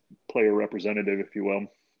of player representative, if you will.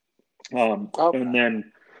 Okay. And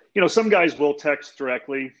then, some guys will text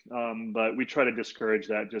directly, but we try to discourage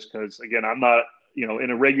that just because, again, I'm not, in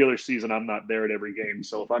a regular season, I'm not there at every game.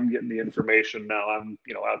 So if I'm getting the information now, I'm,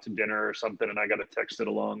 out to dinner or something and I got to text it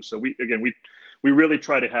along. So we really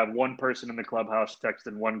try to have one person in the clubhouse text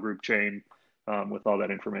in one group chain with all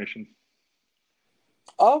that information.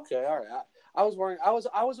 Okay. All right. I was wondering. I was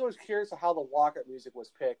always curious of how the walk-up music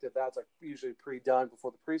was picked. If that's like usually pre-done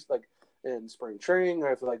before the like in spring training,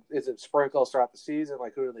 or if like is it sprinkles throughout the season?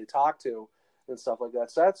 Like who do they talk to and stuff like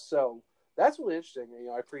that. So that's really interesting.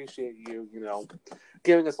 I appreciate you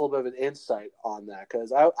giving us a little bit of an insight on that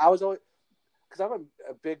because I was always because I'm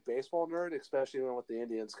a big baseball nerd, especially with the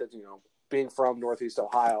Indians. Because being from Northeast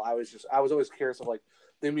Ohio, I was always curious of like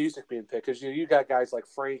the music being picked because you got guys like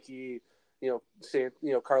Frankie.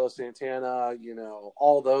 Carlos Santana,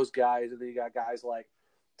 all those guys. And then you got guys like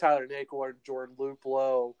Tyler Naquin, Jordan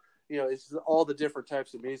Luplow, it's all the different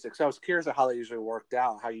types of music. So I was curious of how that usually worked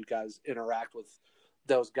out, how you guys interact with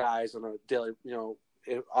those guys on a daily,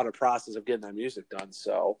 on a process of getting that music done.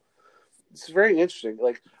 So it's very interesting.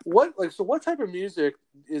 So what type of music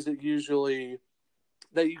is it usually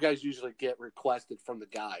that you guys usually get requested from the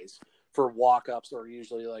guys for walk-ups or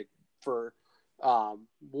usually like for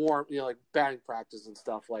warm, like batting practice and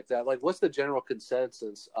stuff like that. Like, what's the general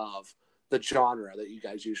consensus of the genre that you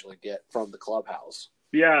guys usually get from the clubhouse?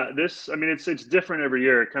 Yeah, it's different every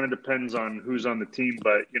year. It kind of depends on who's on the team,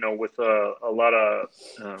 but with a lot of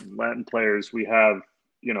Latin players, we have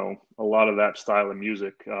a lot of that style of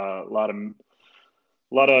music. A lot of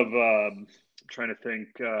trying to think.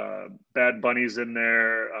 Bad Bunny's in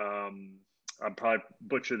there. I'll probably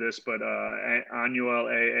butcher this, but Anuel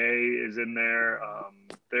AA is in there.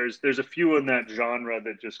 There's a few in that genre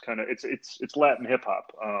that just kind of it's Latin hip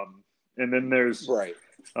hop, and then there's right.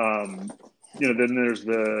 Then there's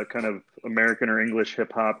the kind of American or English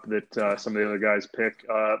hip hop that some of the other guys pick.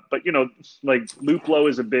 But like Luplo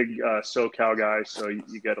is a big SoCal guy, so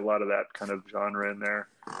you get a lot of that kind of genre in there.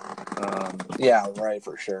 Yeah, right,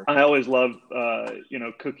 for sure. I always love,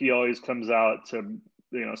 Cookie always comes out to,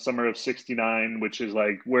 Summer of '69, which is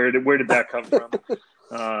like, where did that come from?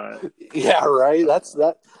 Yeah, right.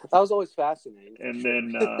 That was always fascinating. And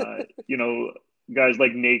then, guys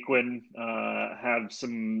like Naquin have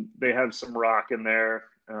some rock in there.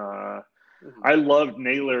 I loved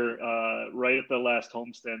Naylor right at the last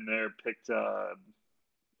homestand there, picked a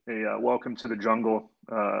Welcome to the Jungle,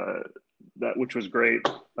 which was great.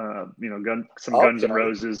 Guns N'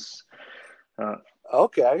 Roses.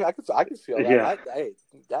 Okay, I can feel that. Yeah.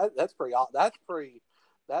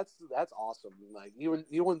 That's awesome. Like you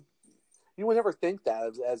would never think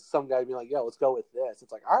that as some guy being like, "Yo, let's go with this."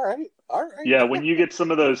 It's like, all right. Yeah, when you get some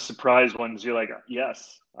of those surprise ones, you're like,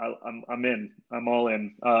 "Yes, I'm in. I'm all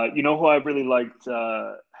in." Who I really liked,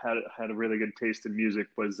 had a really good taste in music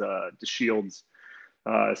was The Shields.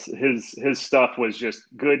 His stuff was just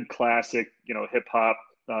good classic, hip hop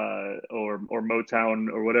or Motown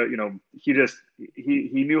or whatever.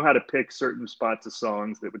 He knew how to pick certain spots of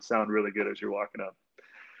songs that would sound really good as you're walking up.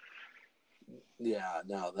 Yeah,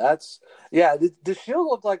 no, the Shield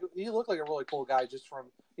looked like a really cool guy just from,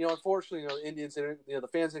 unfortunately, the Indians, the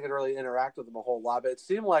fans didn't really interact with him a whole lot, but it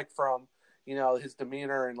seemed like from, his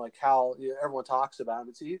demeanor and like how everyone talks about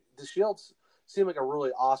him, the Shields seemed like a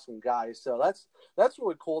really awesome guy. So that's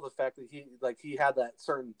really cool. The fact that he had that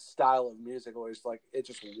certain style of music where it's like, it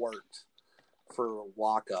just worked for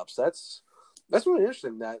walk-ups. That's really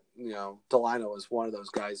interesting that, Delino is one of those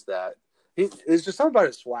guys that it's just something about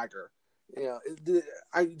his swagger.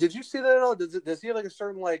 Did you see that at all? Does he have like a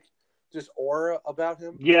certain like just aura about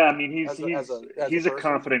him? Yeah, I mean he's a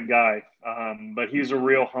confident guy, but he's a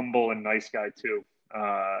real humble and nice guy too.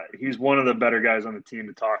 He's one of the better guys on the team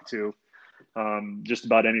to talk to. Just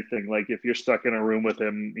about anything. Like if you're stuck in a room with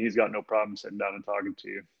him, he's got no problem sitting down and talking to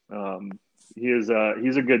you. He's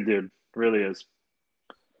a good dude, really is.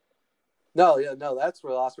 No, that's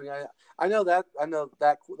really awesome. I know that. I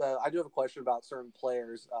do have a question about certain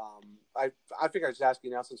players. I figure I just ask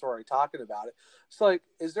you now since we're already talking about it. So, like,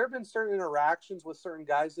 has there been certain interactions with certain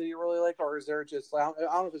guys that you really like, or is there just I don't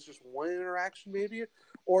know if it's just one interaction maybe,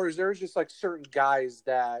 or is there just like certain guys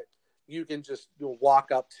that you can just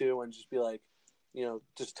walk up to and just be like,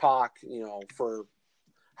 just talk, for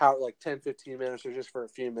how like 10, 15 minutes or just for a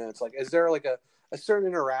few minutes? Like, is there like a certain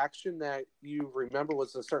interaction that you remember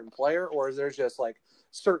with a certain player, or is there just like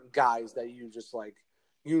certain guys that you just like,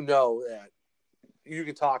 that you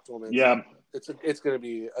can talk to them and it's going to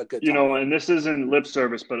be a good time. And this isn't lip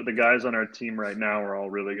service, but the guys on our team right now are all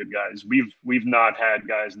really good guys. We've not had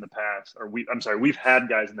guys in the past, we've had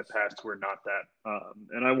guys in the past who are not that.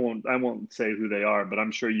 And I won't say who they are, but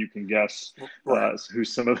I'm sure you can guess who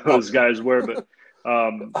some of those guys were. But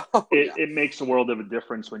it makes a world of a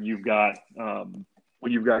difference when you've got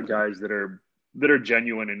guys that are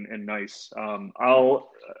genuine and nice. I'll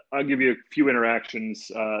give you a few interactions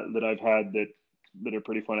that I've had that are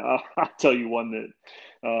pretty funny. I'll tell you one that.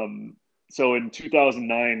 So in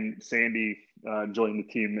 2009, Sandy joined the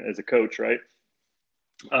team as a coach, right?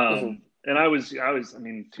 And I was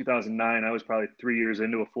 2009. I was probably 3 years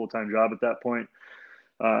into a full-time job at that point.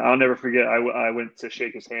 I'll never forget. I went to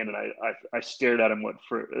shake his hand, and I stared at him.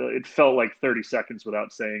 It felt like 30 seconds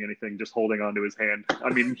without saying anything, just holding onto his hand. I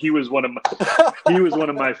mean, he was one of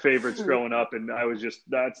my favorites growing up, and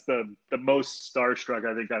that's the most starstruck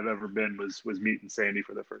I think I've ever been was meeting Sandy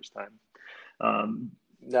for the first time.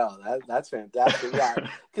 No, that's fantastic. Yeah,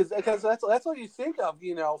 because that's what you think of.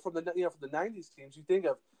 From the from the '90s teams, you think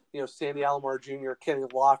of Sandy Alomar Jr., Kenny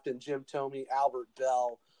Lofton, Jim Thome, Albert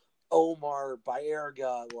Bell, Omar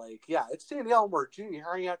Baerga. Like, yeah, it's Sandy Alomar Jr.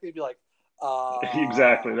 How are you not going to be like?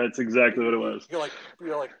 Exactly. That's exactly what it was. You're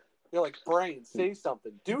like, brain, say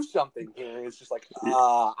something, do something here. It's just like, I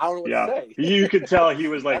don't know what to say. You could tell he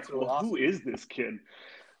was like, really awesome. Who is this kid?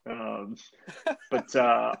 But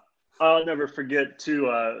I'll never forget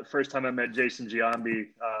too. First time I met Jason Giambi.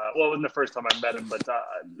 Well, it wasn't the first time I met him, but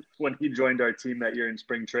when he joined our team that year in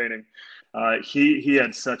spring training, he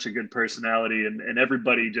had such a good personality, and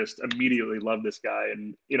everybody just immediately loved this guy.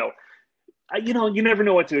 And you never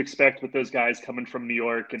know what to expect with those guys coming from New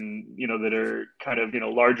York, and that are kind of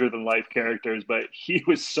larger than life characters. But he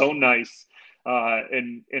was so nice.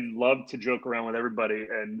 And loved to joke around with everybody.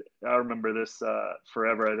 And I remember this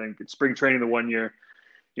forever. I think it's spring training the one year.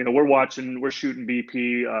 We're shooting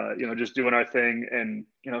BP, just doing our thing. And,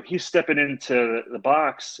 he's stepping into the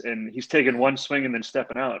box and he's taking one swing and then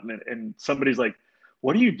stepping out. And somebody's like,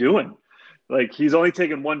 what are you doing? Like, he's only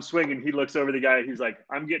taking one swing, and he looks over the guy. He's like,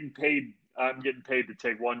 I'm getting paid to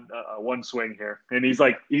take one swing here. And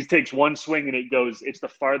he takes one swing and it's the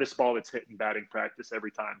farthest ball that's hit in batting practice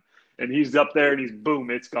every time. And he's up there and he's boom,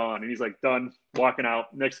 it's gone. And he's like, done, walking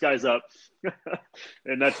out. Next guy's up.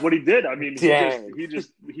 And that's what he did. I mean,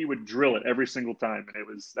 he would drill it every single time.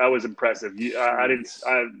 And that was impressive. I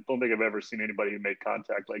don't think I've ever seen anybody make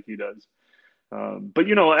contact like he does. But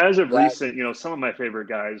as of recent, some of my favorite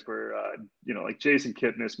guys were, like Jason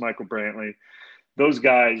Kipnis, Michael Brantley. Those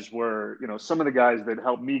guys were, some of the guys that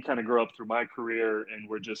helped me kind of grow up through my career and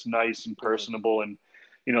were just nice and personable. And,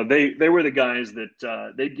 they were the guys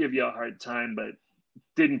that they'd give you a hard time, but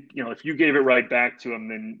didn't, if you gave it right back to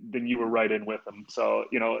them, then you were right in with them. So,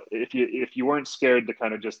 if you weren't scared to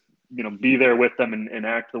kind of just, be there with them and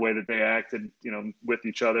act the way that they acted, with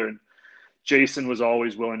each other. And Jason was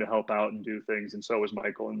always willing to help out and do things. And so was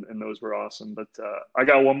Michael. And those were awesome. But I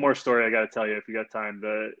got one more story I got to tell you if you got time.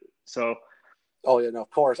 Oh, yeah, no,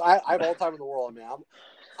 of course. I have all the time in the world, man.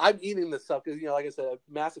 I'm eating this stuff because, like I said, a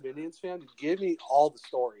massive Indians fan. Give me all the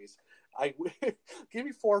stories. Give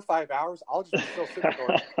me 4 or 5 hours. I'll just be still sitting there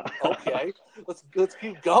going, okay, let's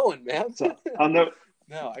keep going, man. So,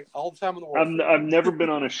 all the time in the world. I've never been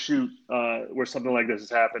on a shoot where something like this has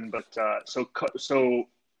happened, but so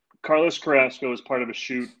Carlos Carrasco was part of a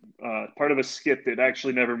shoot, part of a skit that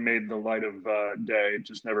actually never made the light of day. It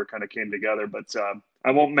just never kind of came together. But I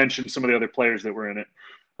won't mention some of the other players that were in it.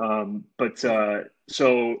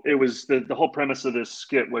 So it was the whole premise of this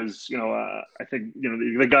skit was, I think,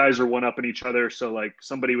 the guys are one-upping each other. So like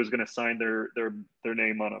somebody was going to sign their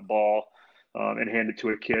name on a ball and hand it to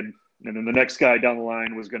a kid. And then the next guy down the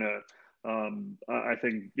line was going to, I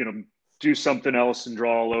think, do something else and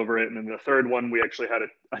draw all over it. And then the third one, we actually had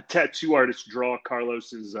a tattoo artist draw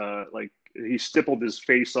Carlos's, he stippled his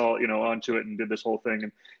face all, onto it and did this whole thing.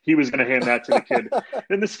 And he was going to hand that to the kid.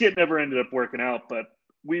 And the skit never ended up working out, but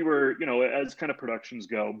we were, as kind of productions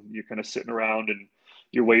go, you're kind of sitting around and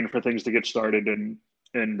you're waiting for things to get started. And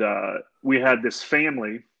we had this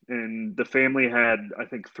family, and the family had, I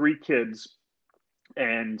think, 3 kids.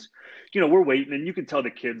 And, we're waiting, and you can tell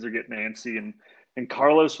the kids are getting antsy. And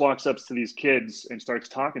Carlos walks up to these kids and starts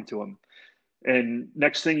talking to them. And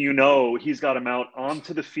next thing you know, he's got them out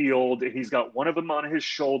onto the field. He's got one of them on his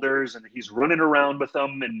shoulders, and he's running around with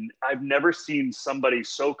them. And I've never seen somebody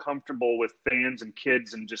so comfortable with fans and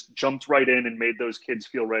kids and just jumped right in and made those kids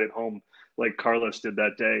feel right at home like Carlos did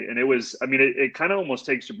that day. And it was, I mean, it kind of almost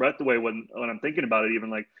takes your breath away when I'm thinking about it,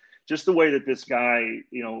 even like just the way that this guy,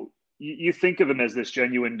 you think of him as this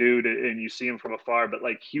genuine dude and you see him from afar, but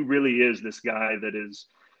like he really is this guy that is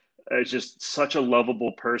just such a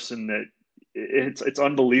lovable person that it's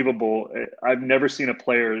unbelievable. I've never seen a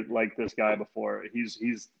player like this guy before.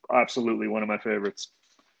 He's absolutely one of my favorites.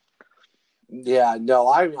 Yeah, no,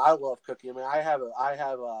 I love Cookie. I mean, I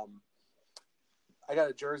got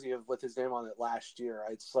a jersey with his name on it last year.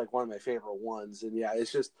 It's like one of my favorite ones. And yeah,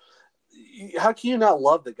 it's just, how can you not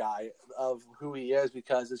love the guy of who he is?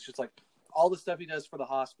 Because it's just like all the stuff he does for the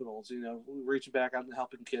hospitals, reaching back out and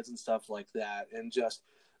helping kids and stuff like that. And just,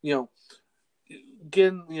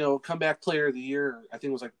 getting, comeback player of the year, I think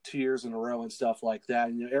it was like 2 years in a row and stuff like that.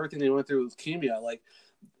 And everything they went through with leukemia, like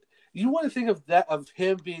you want to think of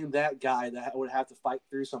him being that guy that would have to fight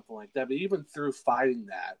through something like that. But even through fighting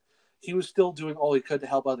that, he was still doing all he could to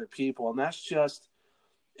help other people. And that's just,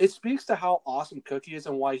 it speaks to how awesome Cookie is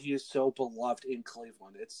and why he is so beloved in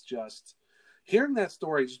Cleveland. It's just, hearing that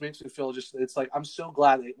story just makes me feel it's like, I'm so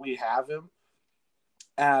glad that we have him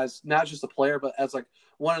as not just a player, but as like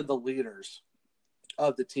one of the leaders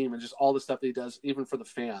of the team and just all the stuff that he does, even for the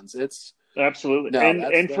fans. It's absolutely.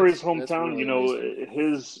 And for his hometown,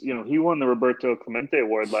 really he won the Roberto Clemente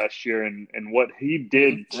Award last year, and what he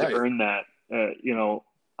did to earn that,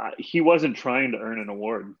 he wasn't trying to earn an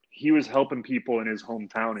award. He was helping people in his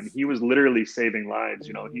hometown, and he was literally saving lives.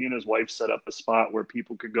 He and his wife set up a spot where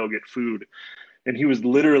people could go get food. and he was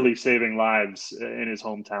literally saving lives in his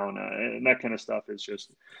hometown, and that kind of stuff is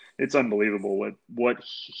just, it's unbelievable what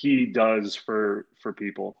he does for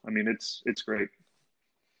people. I mean, it's great.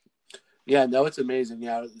 Yeah, no, it's amazing.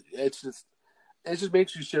 Yeah, it just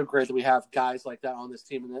makes you so great that we have guys like that on this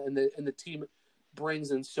team, and the team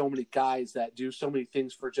brings in so many guys that do so many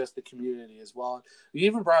things for just the community as well. You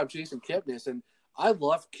even brought up Jason Kipnis, and I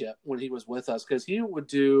loved Kip when he was with us because he would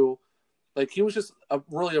do, like, he was just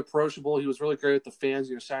really approachable. He was really great with the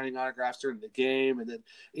fans, signing autographs during the game, and then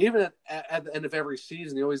even at the end of every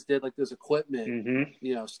season, he always did like this equipment,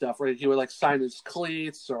 stuff where he would like sign his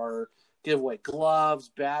cleats or give away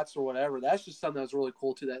gloves, bats, or whatever. That's just something that was really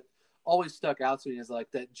cool too. That always stuck out to me is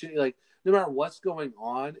like that, like no matter what's going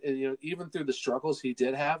on, and even through the struggles he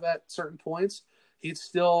did have at certain points, he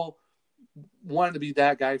still wanted to be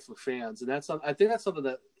that guy for fans, and I think that's something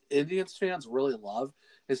that Indians fans really love,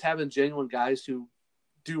 is having genuine guys who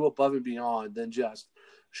do above and beyond than just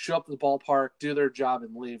show up at the ballpark, do their job,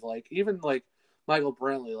 and leave. Like even like Michael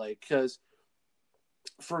Brantley, like because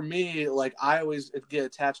for me, like I always get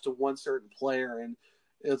attached to one certain player, and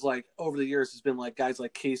it's like over the years it's been like guys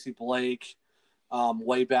like Casey Blake,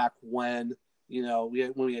 way back when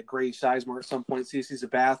we had Grady Sizemore at some point, CC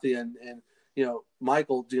Sabathia, and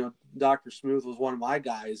Michael, Dr. Smooth was one of my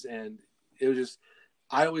guys, and it was just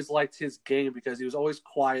I always liked his game because he was always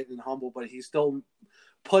quiet and humble, but he still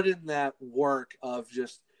put in that work of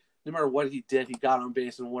just no matter what he did, he got on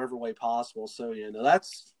base in whatever way possible. So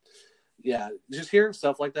just hearing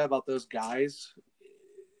stuff like that about those guys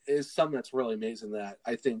is something that's really amazing that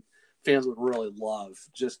I think fans would really love,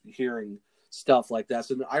 just hearing stuff like that.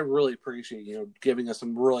 So I really appreciate giving us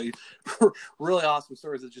some really really awesome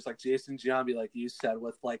stories of just like Jason Giambi, like you said,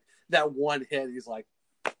 with like that one hit. He's like,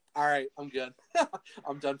 all right, I'm good.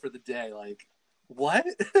 I'm done for the day. Like, what?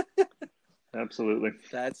 Absolutely.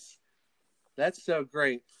 That's so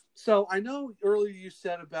great. So I know earlier you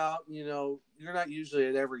said about, you're not usually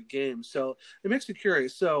at every game. So it makes me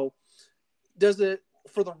curious. So does it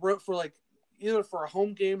for like either for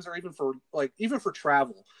home games or even for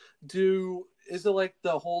travel, does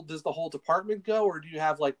the whole department go, or do you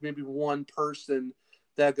have like maybe one person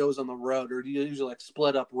that goes on the road, or do you usually like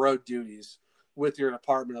split up road duties with your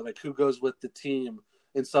department of like who goes with the team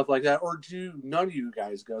and stuff like that, or do none of you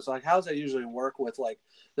guys go? So like, how does that usually work with like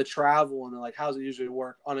the travel, and then like how does it usually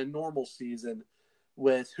work on a normal season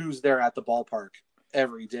with who's there at the ballpark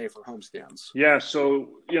every day for homestands? Yeah, so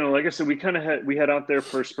like I said, we head out there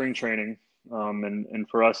for spring training, and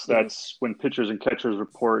for us that's when pitchers and catchers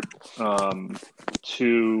report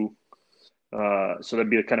to. So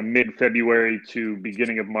that'd be a kind of mid-February to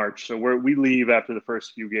beginning of March. So we leave after the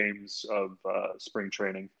first few games of spring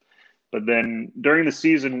training. But then during the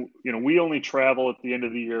season, we only travel at the end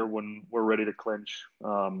of the year when we're ready to clinch.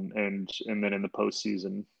 And then in the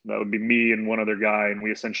postseason, that would be me and one other guy. And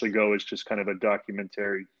we essentially go as just kind of a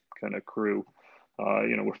documentary kind of crew.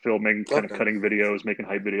 We're filming, kind of cutting videos, making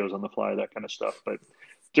hype videos on the fly, that kind of stuff. But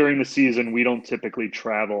during the season, we don't typically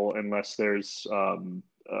travel unless there's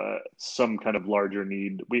some kind of larger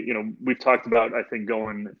need. We've talked about, I think,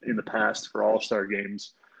 going in the past for all-star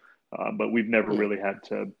games, but we've never really had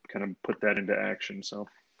to kind of put that into action. So,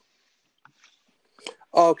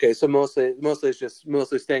 okay, so mostly it's just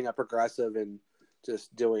staying at Progressive and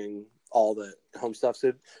just doing all the home stuff.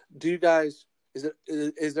 So, do you guys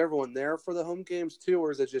is everyone there for the home games too, or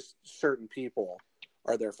is it just certain people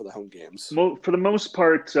are there for the home games? Well, for the most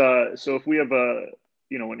part, so if we have an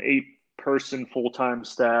 8-person full-time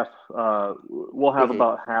staff, we'll have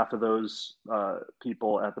about half of those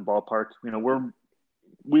people at the ballpark.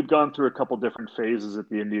 We've gone through a couple different phases at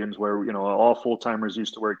the Indians where all full-timers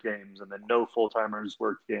used to work games, and then no full-timers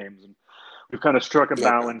worked games, and we've kind of struck a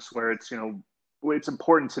balance where it's it's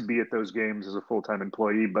important to be at those games as a full-time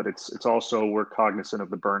employee, but it's also, we're cognizant of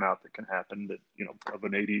the burnout that can happen that of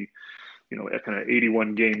an 80 a kind of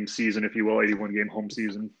 81 game season, if you will, 81 game home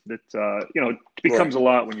season. That it becomes a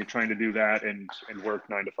lot when you're trying to do that and work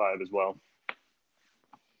 9 to 5 as well.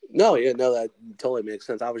 No, that totally makes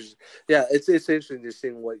sense. It's interesting just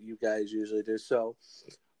seeing what you guys usually do. So,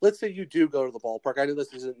 let's say you do go to the ballpark. I know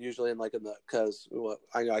this isn't usually because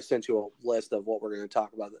I know I sent you a list of what we're going to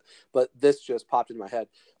talk about, but this just popped into my head.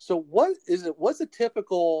 So, what's a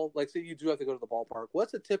typical, like, say you do have to go to the ballpark?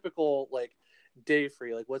 What's a typical like day for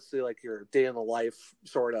you? Like, what's your day in the life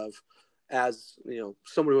sort of, as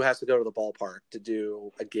someone who has to go to the ballpark to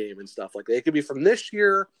do a game and stuff like that? It could be from this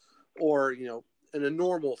year, or in a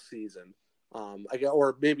normal season,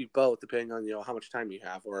 or maybe both, depending on how much time you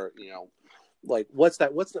have, or like what's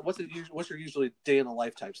your usually day in the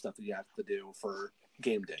life type stuff that you have to do for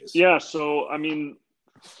game days? Yeah, so I mean,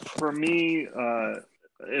 for me,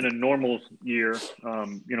 in a normal year,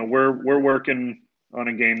 we're working on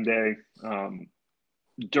a game day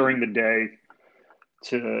during the day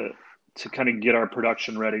to kind of get our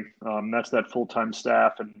production ready. That's that full-time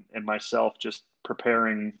staff and myself just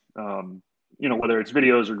preparing, whether it's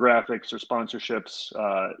videos or graphics or sponsorships,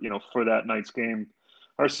 for that night's game.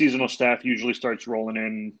 Our seasonal staff usually starts rolling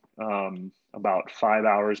in about 5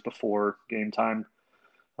 hours before game time.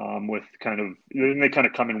 With they kind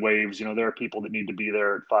of come in waves. There are people that need to be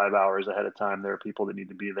there 5 hours ahead of time. There are people that need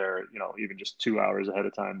to be there, even just 2 hours ahead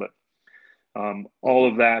of time. But all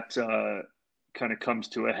of that kind of comes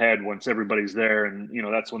to a head once everybody's there, and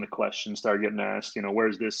that's when the questions start getting asked.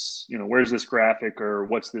 Where's this graphic, or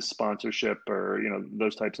what's this sponsorship, or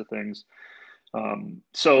those types of things.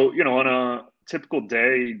 So on a typical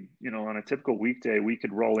day, on a typical weekday, we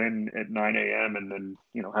could roll in at 9 a.m. and then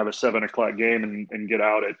have a 7 o'clock game and get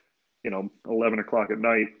out at 11 o'clock at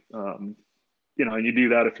night. And you do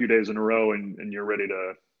that a few days in a row, and you're ready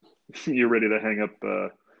to hang up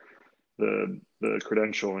the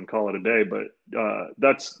credential and call it a day. But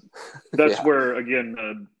that's Yeah. where,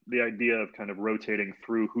 again, the idea of kind of rotating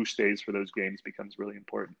through who stays for those games becomes really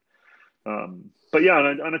important. But yeah,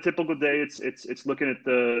 on a typical day, it's looking at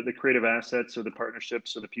the creative assets or the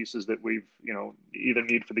partnerships or the pieces that we've either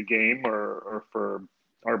need for the game or for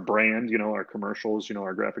our brand, our commercials,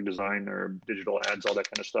 our graphic design, or digital ads, all that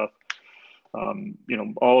kind of stuff.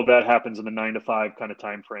 All of that happens in the 9 to 5 kind of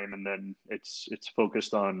time frame, and then it's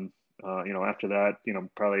focused on after that,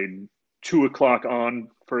 probably 2 o'clock on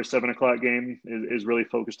for a 7 o'clock game is really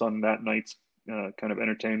focused on that night's kind of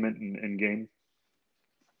entertainment and game.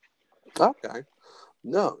 Okay.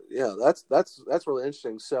 No, yeah, that's really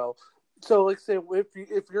interesting. So like say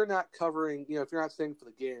if you're not covering, if you're not staying for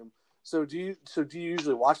the game, so do you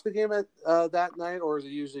usually watch the game at that night, or is it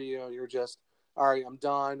usually you're just, all right, I'm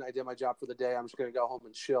done, I did my job for the day, I'm just gonna go home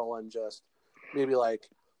and chill and just maybe like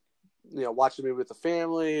watch the movie with the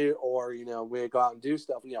family, or we go out and do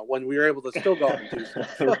stuff. When we were able to still go out and do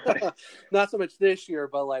stuff. Not so much this year,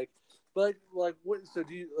 but what? So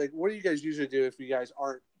do you what do you guys usually do if you guys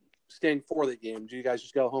aren't staying for the game? Do you guys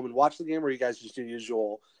just go home and watch the game, or you guys just do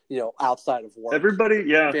usual, outside of work? Everybody,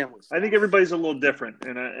 yeah. Family stuff? I think everybody's a little different,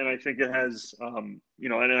 and I think it has, and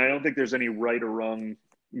I don't think there's any right or wrong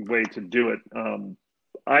way to do it.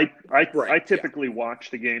 I typically watch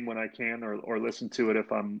the game when I can, or listen to it if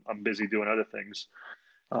I'm busy doing other things.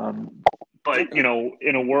 But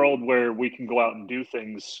in a world where we can go out and do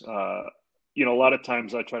things, a lot of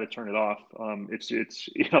times I try to turn it off. It's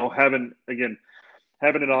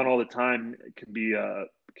having it on all the time can be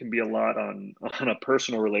a lot on a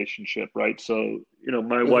personal relationship, right? So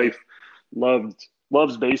my wife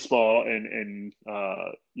loves baseball, and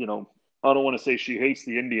I don't want to say she hates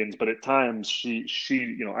the Indians, but at times she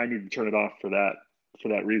I need to turn it off for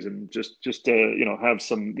that reason, just to have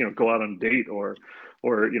some go out on a date or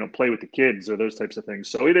play with the kids or those types of things.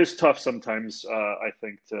 So it is tough sometimes, I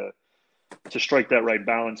think, to strike that right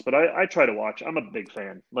balance. But I try to watch. I'm a big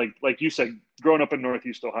fan. Like you said, growing up in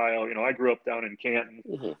Northeast Ohio, I grew up down in Canton.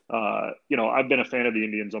 Mm-hmm. I've been a fan of the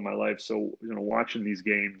Indians all my life. So, watching these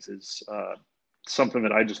games is something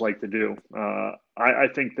that I just like to do. I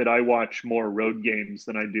think that I watch more road games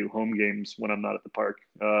than I do home games when I'm not at the park.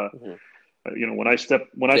 Mm-hmm. When I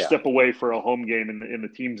step away for a home game and the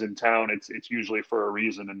team's in town, it's usually for a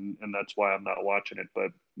reason, and that's why I'm not watching it.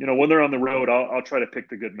 But when they're on the road, I'll try to pick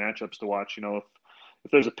the good matchups to watch. If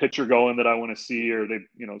there's a pitcher going that I want to see, or they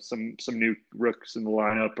some new rooks in the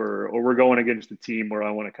lineup, or we're going against a team where I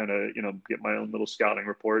want to kind of get my own little scouting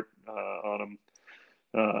report on them.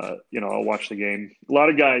 I'll watch the game. A lot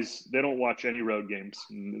of guys, they don't watch any road games.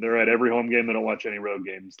 They're at every home game. They don't watch any road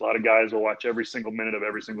games. A lot of guys will watch every single minute of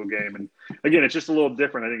every single game. And again, it's just a little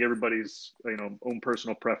different. I think everybody's, own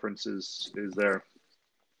personal preference is there.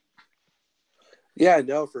 Yeah,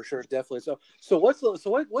 no, for sure, definitely. So what's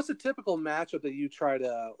the typical matchup that you try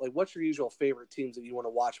to what's your usual favorite teams that you want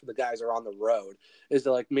to watch when the guys are on the road? Is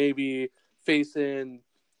it maybe facing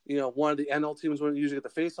one of the NL teams when you usually get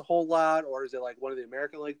to face a whole lot, or is it one of the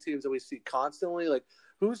American League teams that we see constantly?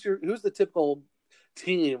 Who's the typical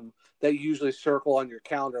team that you usually circle on your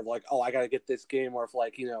calendar of oh, I got to get this game, or if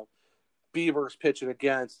Bieber's pitching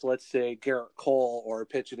against, let's say, Garrett Cole, or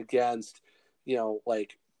pitching against,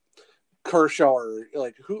 Kershaw, or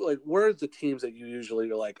who, where's the teams that you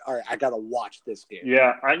usually are all right, I got to watch this game?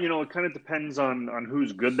 Yeah, it kind of depends on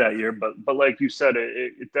who's good that year, but like you said,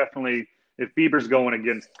 it definitely, if Bieber's going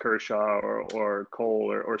against Kershaw or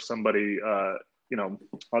Cole or somebody,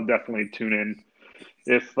 I'll definitely tune in.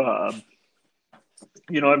 If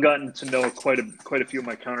I've gotten to know quite a few of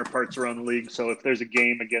my counterparts around the league. So if there's a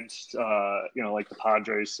game against, like the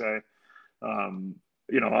Padres say, um,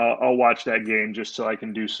 I'll watch that game just so I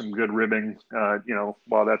can do some good ribbing,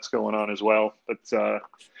 while that's going on as well. But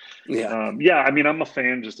yeah, I mean, I'm a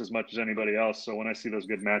fan just as much as anybody else. So when I see those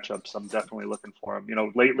good matchups, I'm definitely looking for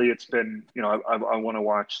them. Lately it's been, I want to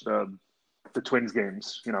watch the Twins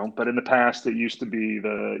games, but in the past it used to be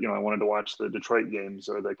I wanted to watch the Detroit games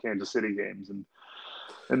or the Kansas City games.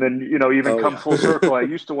 And then, even come full circle, I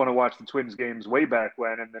used to want to watch the Twins games way back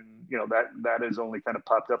when. And then, that has only kind of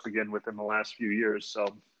popped up again within the last few years. So,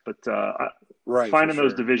 but finding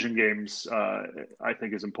those division games, I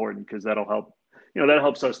think is important because that'll help, that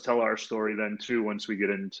helps us tell our story then too, once we get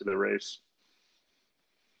into the race.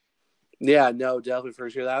 Yeah, no, definitely for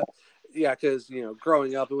sure that. Yeah. Cause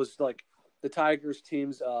growing up, it was like the Tigers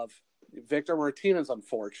teams of Victor Martinez,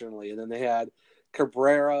 unfortunately. And then they had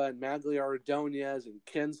Cabrera and Magliar Ordonez and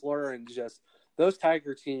Kinsler, and just those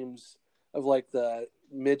Tiger teams of like the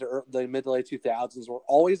mid to late 2000s were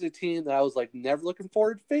always a team that I was like never looking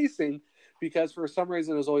forward to facing because for some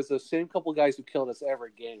reason it was always those same couple guys who killed us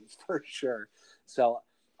every game for sure. So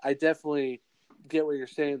I definitely get what you're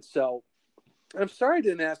saying. So I'm sorry I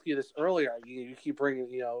didn't ask you this earlier. You keep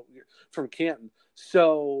bringing, from Canton.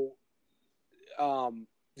 So,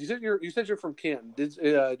 you said you're from Canton.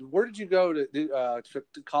 Where did you go to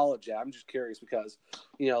college at? I'm just curious because,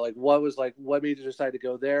 what made you decide to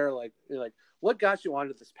go there? Like what got you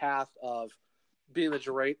onto this path of being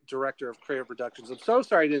the director of creative productions? I'm so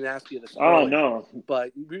sorry I didn't ask you this earlier. Oh no!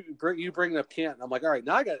 But you bring up Canton. I'm like, all right,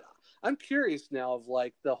 now I'm curious now of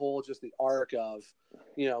like the whole just the arc of,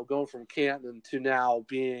 going from Canton to now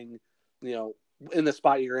being, in the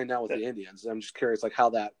spot you're in now with the Indians. I'm just curious like how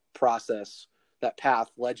that path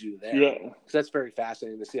led you there. Yeah. Because that's very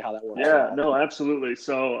fascinating to see how that works Yeah, out. no, absolutely.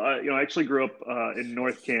 So, I actually grew up in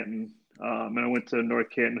North Canton, and I went to North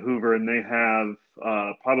Canton Hoover, and they have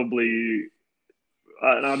probably,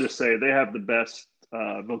 and I'll just say, they have the best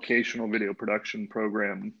vocational video production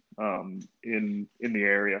program in the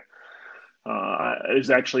area. There's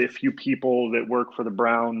actually a few people that work for the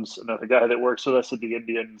Browns, another guy that works with us at the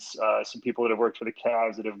Indians, some people that have worked for the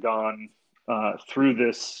Cavs that have gone through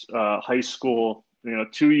this high school,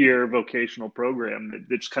 2-year vocational program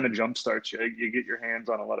that just kind of jumpstarts you. You get your hands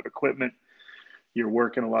on a lot of equipment. You're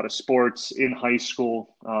working a lot of sports in high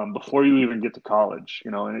school before you even get to college,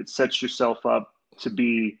 and it sets yourself up to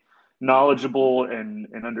be knowledgeable and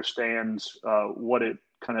understand what it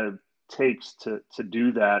kind of takes to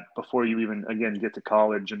do that before you even again get to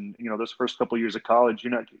college. And those first couple of years of college,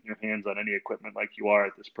 you're not getting your hands on any equipment like you are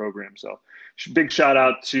at this program. So big shout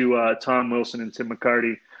out to Tom Wilson and Tim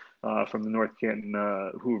McCarty from the North Canton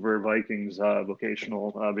Hoover Vikings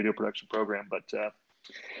vocational video production program. But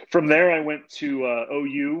from there I went to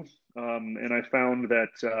OU, and I found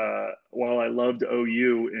that while I loved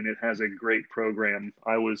OU and it has a great program,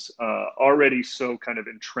 I was already so kind of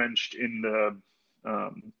entrenched in the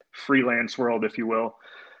freelance world, if you will,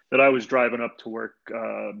 that I was driving up to work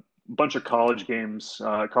a bunch of college games,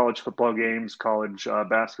 college football games, college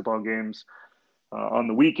basketball games on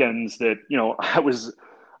the weekends that,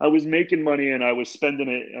 I was making money and I was spending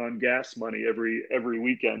it on gas money every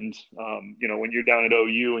weekend. When you're down at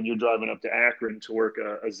OU and you're driving up to Akron to work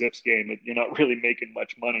a Zips game, you're not really making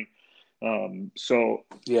much money. So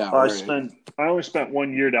yeah, I only spent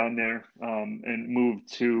 1 year down there and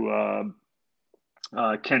moved to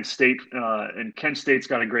Kent State, and Kent State's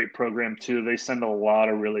got a great program too. They send a lot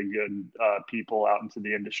of really good people out into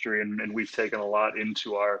the industry, and we've taken a lot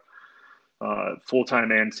into our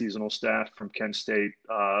full-time and seasonal staff from Kent State.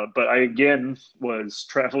 But I again was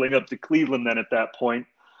traveling up to Cleveland then at that point,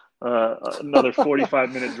 another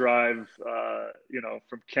 45-minute drive,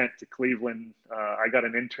 from Kent to Cleveland. I got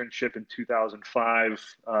an internship in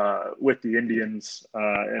 2005 with the Indians,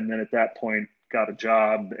 and then at that point got a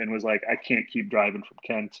job and was like, I can't keep driving from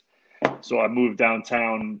Kent. So I moved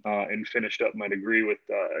downtown and finished up my degree with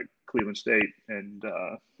Cleveland State. And,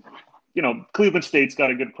 Cleveland State's got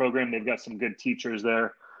a good program. They've got some good teachers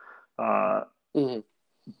there. But,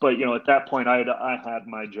 at that point, I had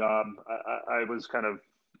my job. I was kind of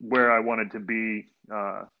where I wanted to be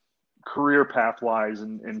career path-wise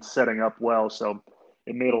and setting up well. So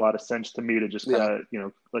it made a lot of sense to me to just kind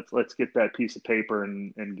of, let's get that piece of paper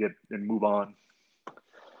and move on.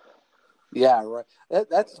 Yeah, right.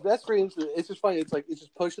 That's very interesting. It's just funny. It's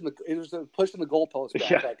just pushing the goalpost back.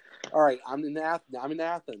 Yeah. Like, all right, I'm in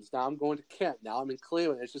Athens. Now I'm going to Kent. Now I'm in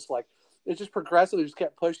Cleveland. It's just progressively just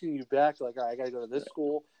kept pushing you back. Like, all right, I got to go to this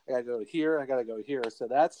school. I got to go to here. I got to go here. So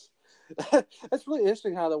that's really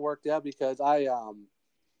interesting how that worked out because I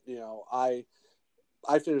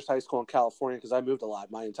I finished high school in California because I moved a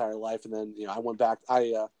lot my entire life, and then I went back.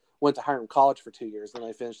 I went to Hiram College for 2 years, then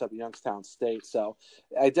I finished up at Youngstown State. So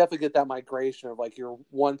I definitely get that migration of like you're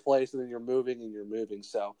one place and then you're moving and you're moving.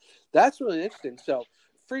 So that's really interesting. So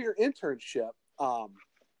for your internship, what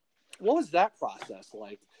was that process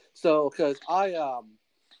like? So because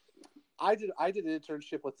I did an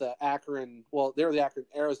internship with the Akron. Well, they were the Akron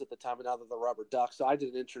Arrows at the time, but now they're the Rubber Ducks. So I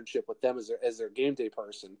did an internship with them as their game day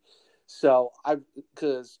person. So I'm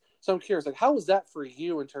curious, like, how was that for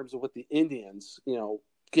you in terms of with the Indians?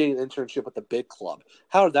 Getting an internship with the big club.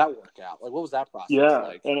 How did that work out? Like, what was that process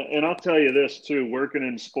like? And I'll tell you this too: working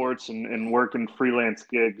in sports and working freelance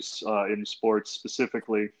gigs in sports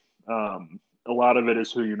specifically, a lot of it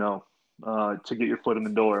is who you know. To get your foot in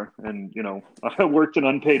the door. And, I worked an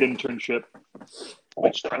unpaid internship,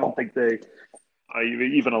 which I don't think they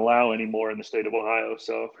even allow anymore in the state of Ohio.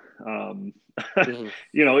 So,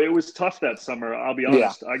 it was tough that summer. I'll be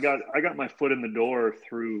honest. Yeah. I got my foot in the door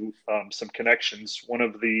through some connections. One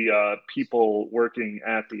of the people working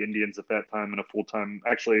at the Indians at that time in a full-time,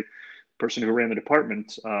 actually, person who ran the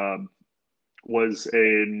department, was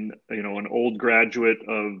an old graduate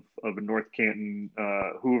of North Canton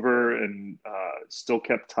Hoover, and still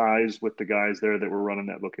kept ties with the guys there that were running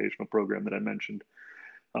that vocational program that I mentioned.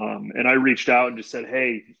 And I reached out and just said,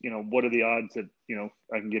 hey, what are the odds that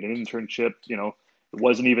I can get an internship? It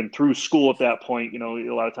wasn't even through school at that point.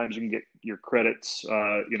 A lot of times you can get your credits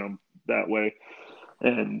that way.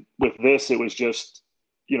 And with this, it was just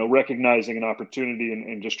recognizing an opportunity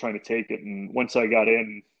and just trying to take it. And once I got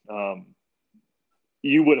in,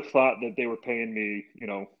 you would have thought that they were paying me,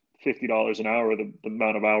 $50 an hour, the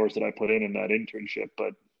amount of hours that I put in that internship.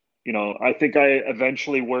 But, I think I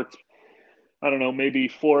eventually worked, I don't know, maybe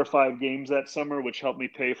 4 or 5 games that summer, which helped me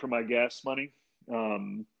pay for my gas money.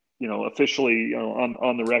 Officially,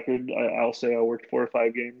 on the record, I'll say I worked 4 or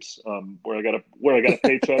 5 games where I got a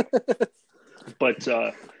paycheck. But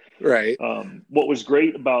right. What was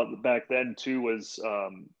great about back then too was,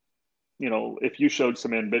 if you showed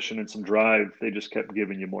some ambition and some drive, they just kept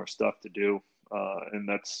giving you more stuff to do. And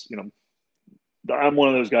that's, I'm one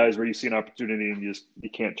of those guys where you see an opportunity and you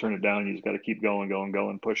can't turn it down. You just got to keep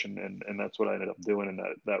going, pushing. And that's what I ended up doing in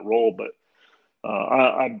that role. But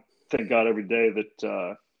I thank God every day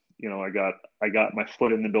that, I got my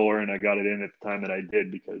foot in the door and I got it in at the time that I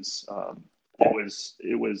did, because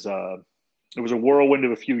it was a whirlwind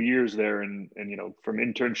of a few years there, and from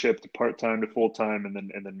internship to part-time to full-time, and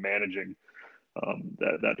then managing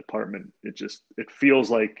that department. It feels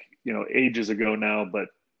like ages ago now, but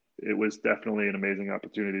it was definitely an amazing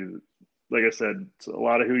opportunity. Like I said, it's a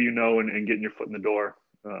lot of who you know, and getting your foot in the door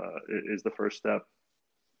is the first step.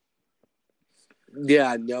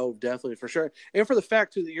 Yeah, no, definitely, for sure. And for the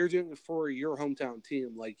fact too that you're doing it for your hometown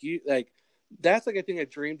team, that's I think a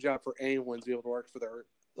dream job for anyone to be able to work for their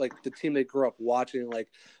the team they grew up watching.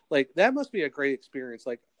 Like that must be a great experience.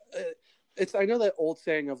 I know that old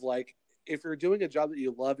saying of if you're doing a job that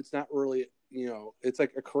you love, it's not really it's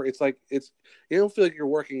like a career. It's you don't feel like you're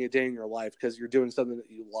working a day in your life because you're doing something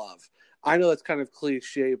that you love. I know that's kind of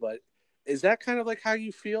cliche, but is that kind of how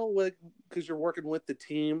you feel because you're working with the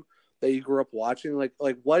team that you grew up watching?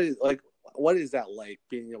 What is that like,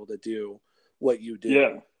 being able to do what you do?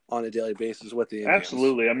 Yeah. On a daily basis with the Indians?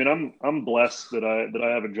 Absolutely. I mean, I'm blessed that I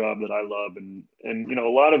have a job that I love, and a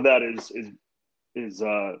lot of that is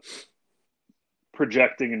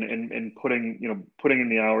projecting and putting in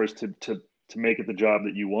the hours to make it the job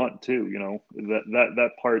that you want to.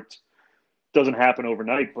 That part doesn't happen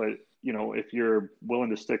overnight, but if you're willing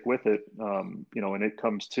to stick with it, and it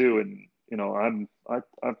comes to, and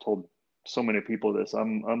I've told so many people this.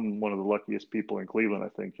 I'm one of the luckiest people in Cleveland. I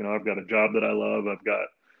think I've got a job that I love. I've got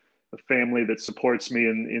a family that supports me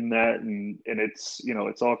in that, and it's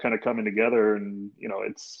it's all kind of coming together, and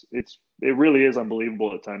it really is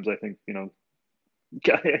unbelievable at times. I think I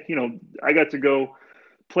got to go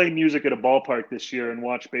play music at a ballpark this year and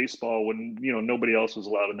watch baseball when nobody else was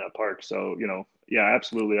allowed in that park. So yeah,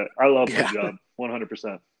 absolutely, I love my job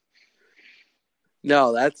 100%.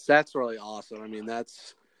 No, that's really awesome. I mean, like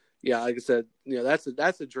I said,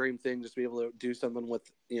 that's a dream thing, just to be able to do something with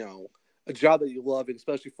a job that you love, and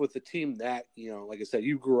especially with the team that, like I said,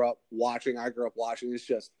 you grew up watching, I grew up watching. It's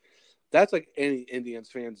just, that's like any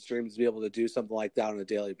Indians fan's dream, to be able to do something like that on a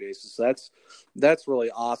daily basis. So that's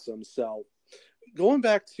really awesome. So going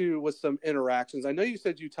back to with some interactions, I know you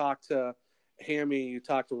said you talked to Hammy, you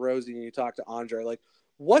talked to Rosie, and you talked to Andre.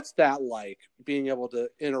 What's that like, being able to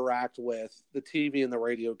interact with the TV and the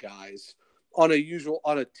radio guys on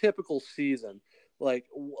a typical season?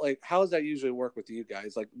 How does that usually work with you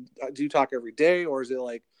guys? Do you talk every day, or is it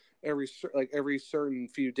every certain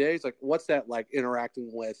few days. Like, what's that like interacting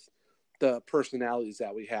with the personalities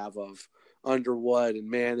that we have of Underwood and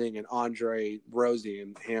Manning and Andre, Rosie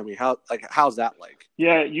and Hammy? How's that like?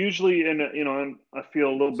 Yeah, usually, and I feel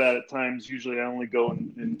a little bad at times. Usually, I only go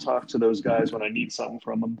and talk to those guys when I need something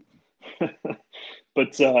from them.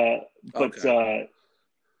 but but Okay.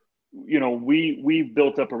 we've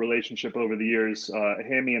built up a relationship over the years.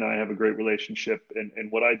 Hammy and I have a great relationship,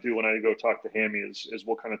 and what I do when I go talk to Hammy is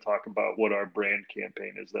we'll kind of talk about what our brand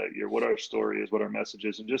campaign is that year, what our story is, what our message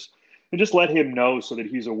is, and just let him know so that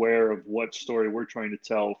he's aware of what story we're trying to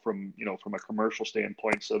tell from a commercial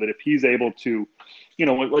standpoint, so that if he's able to,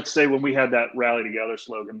 let's say when we had that rally together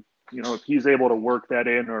slogan, if he's able to work that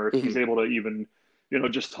in, or if he's able to even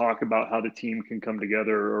just talk about how the team can come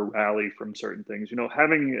together or rally from certain things.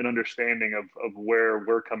 Having an understanding of where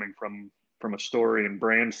we're coming from a story and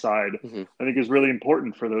brand side, I think is really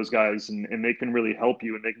important for those guys, and they can really help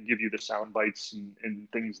you, and they can give you the sound bites and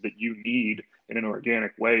things that you need in an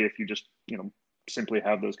organic way if you just, simply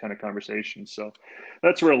have those kind of conversations. So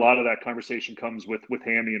that's where a lot of that conversation comes with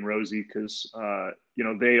Hammy and Rosie, because,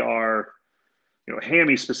 they are,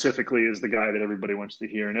 Hammy specifically is the guy that everybody wants to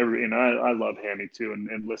hear, and I love Hammy too,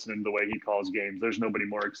 and listening to the way he calls games. There's nobody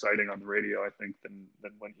more exciting on the radio, I think, than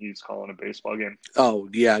when he's calling a baseball game. Oh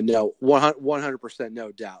yeah, no, 100%,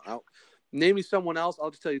 no doubt. Name me someone else, I'll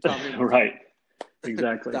just tell you Tom Hamilton. Right,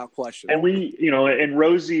 exactly, without question. And we, and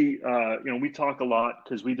Rosie, we talk a lot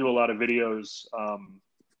because we do a lot of videos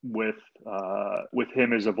with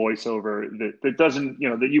him as a voiceover that doesn't,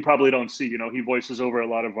 that you probably don't see. He voices over a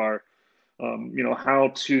lot of our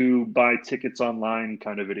how to buy tickets online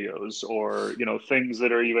kind of videos, or, things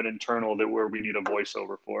that are even internal where we need a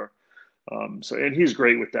voiceover for. And he's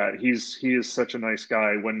great with that. He is such a nice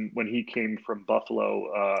guy. When he came from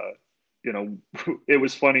Buffalo, it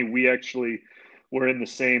was funny. We actually were in the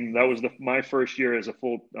same, that was my first year as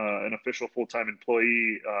an official full-time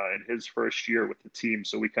employee, and his first year with the team.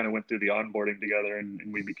 So we kind of went through the onboarding together, and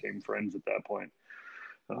we became friends at that point.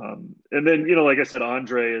 And then, like I said,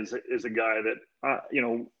 Andre is a guy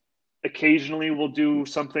that, occasionally we'll do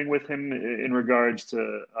something with him in regards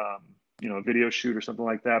to, a video shoot or something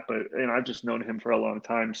like that. But, I've just known him for a long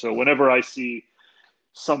time. So whenever I see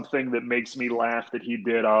something that makes me laugh that he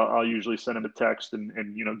did, I'll usually send him a text and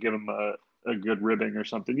give him a good ribbing or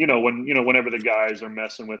something, whenever the guys are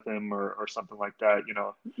messing with him or something like that,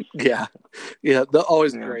 Yeah.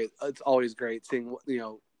 Always great. It's always great seeing,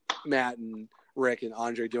 Matt and Rick and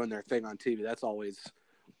Andre doing their thing on TV. That's always,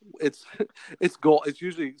 it's goal. It's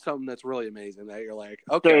usually something that's really amazing that you're like,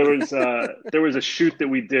 okay. There was a shoot that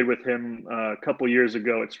we did with him a couple years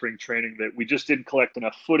ago at spring training that we just didn't collect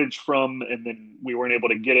enough footage from, and then we weren't able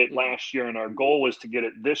to get it last year, and our goal was to get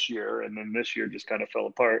it this year, and then this year just kind of fell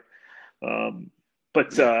apart.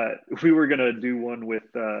 But we were gonna do one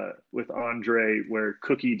with Andre where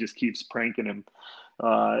Cookie just keeps pranking him.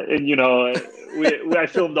 I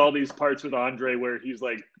filmed all these parts with Andre where he's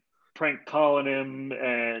like prank calling him,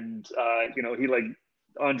 and he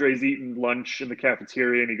Andre's eating lunch in the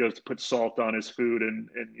cafeteria, and he goes to put salt on his food, and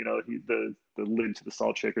the lid to the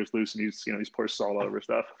salt shaker's loose, and he's pouring salt all over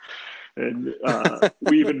stuff. And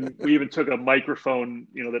we even took a microphone,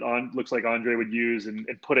 that looks like Andre would use, and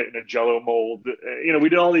put it in a Jello mold. We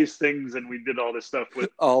did all these things, and we did all this stuff with.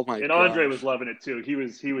 Oh my! And Andre was loving it too. He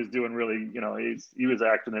was doing really, he was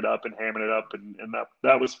acting it up and hamming it up, and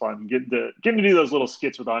that was fun. Getting to do those little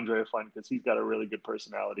skits with Andre are fun because he's got a really good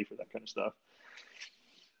personality for that kind of stuff.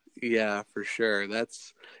 Yeah, for sure.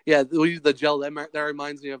 The gel that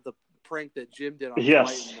reminds me of the prank that Jim did on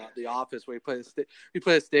yes. Dwight in the office where he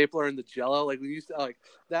put a stapler in the Jello. Like we used to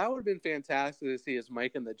that would have been fantastic to see his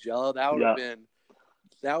mic in the Jello. That would have been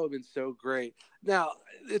so great. Now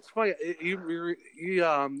it's funny you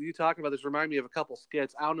talking about this remind me of a couple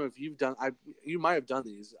skits. I don't know if you might have done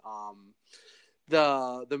these.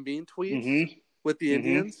 The mean tweets with the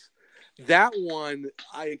Indians. That one,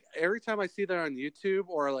 every time I see that on YouTube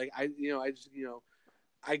or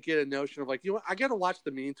I get a notion of I got to watch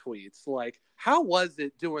the mean tweets. Like, how was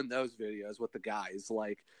it doing those videos with the guys?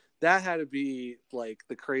 Like, that had to be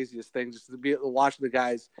the craziest thing, just to be watching the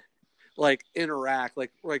guys interact,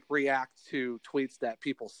 react to tweets that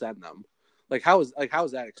people send them. How was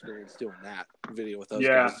that experience doing that video with those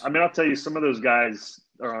guys? Yeah, I'll tell you, some of those guys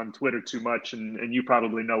are on Twitter too much, and you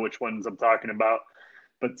probably know which ones I'm talking about.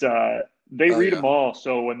 But they read them all.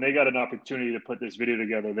 So when they got an opportunity to put this video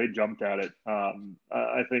together, they jumped at it.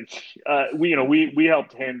 I think we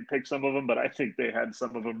helped hand pick some of them, but I think they had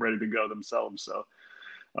some of them ready to go themselves. So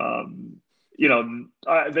they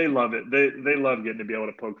love it. They love getting to be able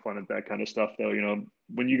to poke fun at that kind of stuff, though.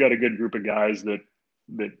 When you got a good group of guys that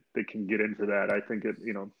that can get into that. I think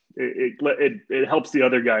it helps the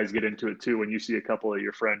other guys get into it too when you see a couple of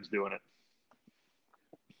your friends doing it.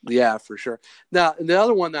 Yeah, for sure. Now, the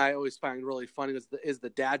other one that I always find really funny is the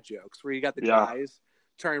dad jokes, where you got the guys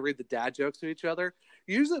trying to read the dad jokes to each other.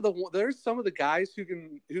 Usually, there's some of the guys who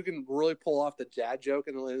can really pull off the dad joke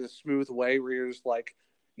in a smooth way, where you're just like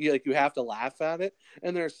you have to laugh at it,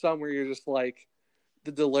 and there's some where you're just like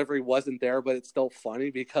the delivery wasn't there, but it's still funny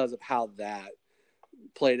because of how that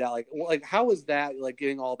played out. Like how was that like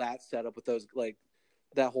getting all that set up with those like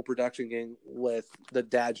that whole production game with the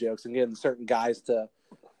dad jokes and getting certain guys to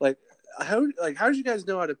how did you guys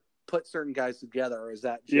know how to put certain guys together, or is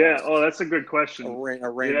that just that's a good question.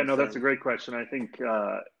 That's a great question. I think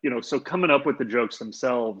so coming up with the jokes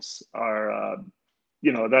themselves are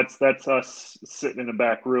that's us sitting in a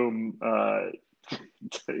back room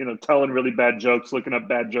telling really bad jokes, looking up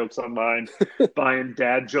bad jokes online, buying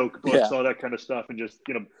dad joke books, all that kind of stuff, and just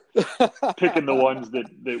picking the ones that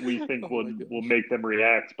we think will make them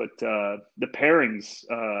react. But the pairings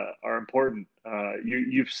are important.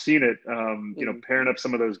 You've seen it, pairing up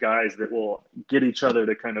some of those guys that will get each other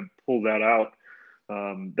to kind of pull that out.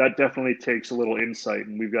 That definitely takes a little insight,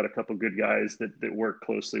 and we've got a couple good guys that work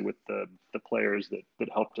closely with the players that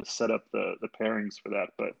help to set up the pairings for that.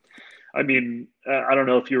 But I mean, I don't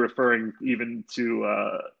know if you're referring even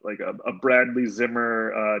to like a Bradley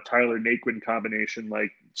Zimmer, Tyler Naquin combination.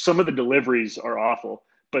 Like some of the deliveries are awful,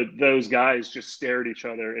 but those guys just stare at each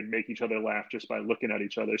other and make each other laugh just by looking at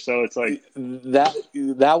each other. So it's like that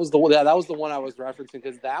was the one. That was the one I was referencing,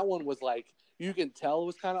 because that one was like you can tell it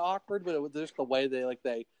was kind of awkward, but it was just the way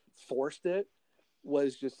they forced it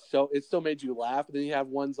was just so it still made you laugh. And then you have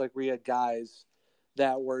ones like where you had guys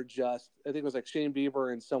that were just, I think it was like Shane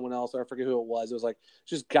Bieber and someone else. I forget who it was. It was like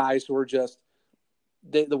just guys who were just,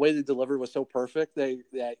 the way they delivered was so perfect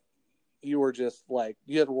that you were just like,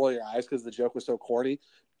 you had to roll your eyes because the joke was so corny,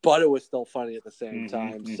 but it was still funny at the same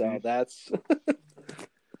time. Mm-hmm. So that's,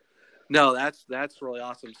 that's really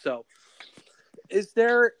awesome. So is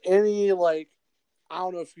there any I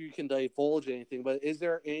don't know if you can divulge anything, but is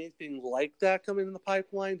there anything like that coming in the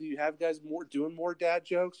pipeline? Do you have guys doing more dad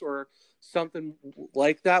jokes or something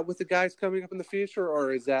like that with the guys coming up in the future,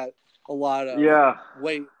 or is that a lot of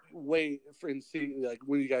wait for and see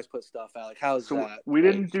when you guys put stuff out? How's that? We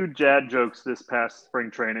didn't do dad jokes this past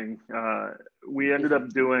spring training. We ended up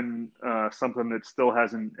doing something that still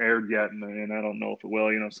hasn't aired yet, and I don't know if it will.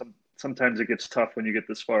 Sometimes it gets tough when you get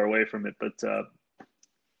this far away from it, but.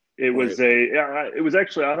 It was it was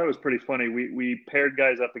actually, I thought it was pretty funny. We paired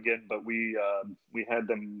guys up again, but we had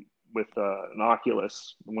them with an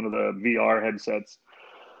Oculus, one of the VR headsets,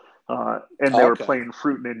 and they were playing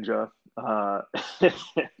Fruit Ninja.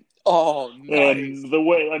 Oh, nice. And the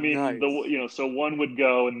way, so one would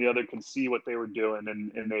go and the other could see what they were doing,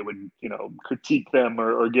 and they would, critique them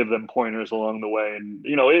or give them pointers along the way. And,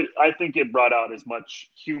 I think it brought out as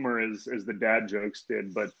much humor as the dad jokes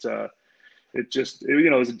did, but, it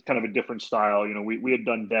was kind of a different style. We had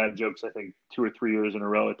done dad jokes, I think 2 or 3 years in a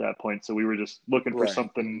row at that point. So we were just looking for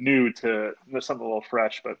something new something a little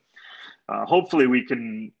fresh, but hopefully we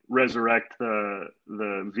can resurrect the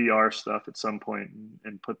VR stuff at some point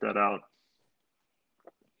and put that out.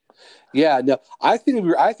 Yeah, no, I think it'd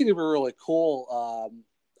be really cool.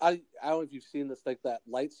 I don't know if you've seen this, like that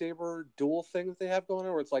lightsaber duel thing that they have going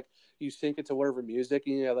on, where it's like you sync it to whatever music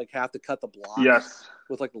and you have to cut the blocks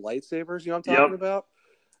with like the lightsabers. You know what I'm talking about?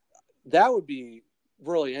 That would be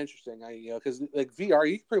really interesting. Because like VR,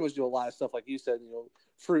 you can pretty much do a lot of stuff, like you said.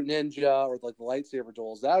 Fruit Ninja or like the lightsaber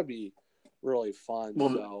duels. That would be really fun. Well,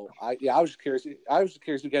 so I was just curious.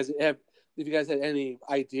 If you guys had any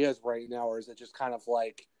ideas right now, or is it just kind of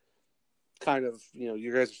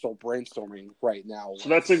you guys are still brainstorming right now. So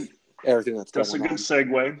that's everything that's a good on.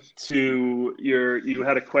 Segue to you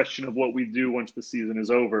had a question of what we do once the season is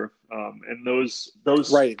over, and those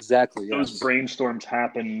right, exactly, those brainstorms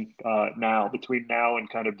happen now, between now and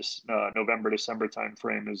kind of November, December time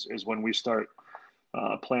frame is when we start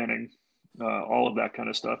planning all of that kind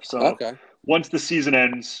of stuff. So once the season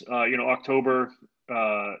ends, October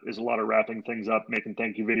is a lot of wrapping things up, making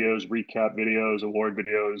thank you videos, recap videos, award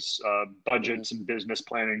videos, budgets and business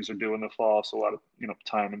plannings are due in the fall. So a lot of,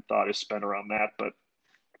 time and thought is spent around that. But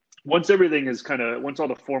once everything is once all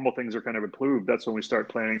the formal things are kind of approved, that's when we start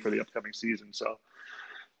planning for the upcoming season. So,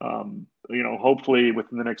 hopefully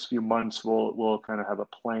within the next few months, we'll kind of have a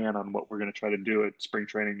plan on what we're going to try to do at spring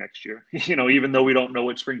training next year. Even though we don't know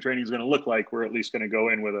what spring training is going to look like, we're at least going to go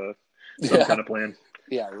in with some kind of plan.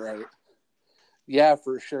 Yeah, right. Yeah,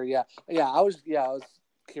 for sure. Yeah. I was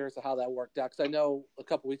curious of how that worked out, because I know a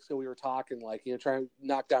couple weeks ago we were talking, like, trying to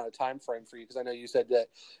knock down a time frame for you, because I know you said that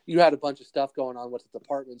you had a bunch of stuff going on with the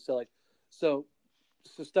department. So so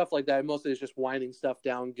stuff like that mostly is just winding stuff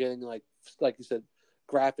down, getting like you said,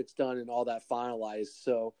 graphics done and all that finalized.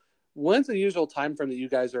 So when's the usual time frame that you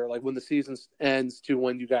guys are, like, when the season ends to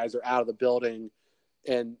when you guys are out of the building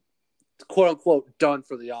and quote unquote done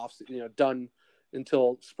for the off, done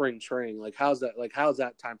until spring training? Like, how's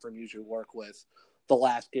that time frame usually work with the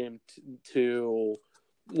last game to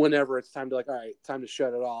whenever it's time to, like, all right, time to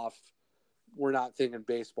shut it off, we're not thinking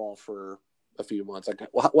baseball for a few months? Like,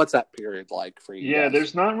 what's that period like for you guys?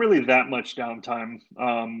 There's not really that much downtime.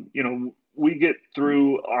 We get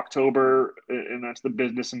through October, and that's the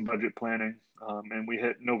business and budget planning. And we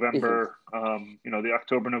hit November. The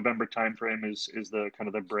October-November timeframe is the kind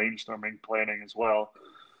of the brainstorming planning as well.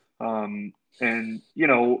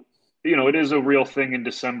 It is a real thing in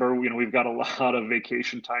December. We've got a lot of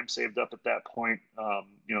vacation time saved up at that point.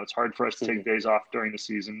 It's hard for us to take days off during the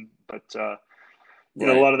season, but a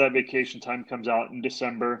lot of that vacation time comes out in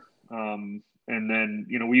December. And then,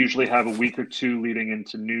 we usually have a week or two leading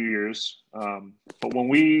into New Year's. But when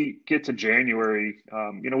we get to January,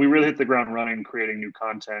 we really hit the ground running, creating new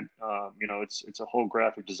content. It's a whole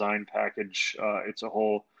graphic design package. It's a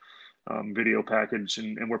whole video package,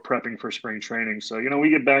 and we're prepping for spring training. So, we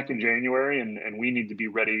get back in January and we need to be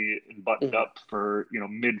ready and buttoned up for,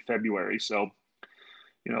 mid-February. So,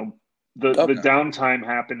 the downtime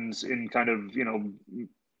happens in kind of,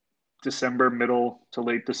 December, middle to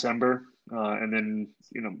late December. And then,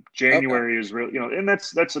 January is really, and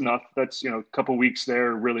that's enough. That's, a couple weeks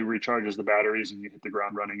there really recharges the batteries and you hit the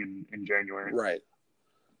ground running in January. Right.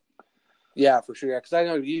 Yeah, for sure. Yeah, because I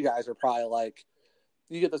know you guys are probably like,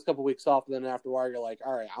 you get those couple weeks off, and then after a while, you're like,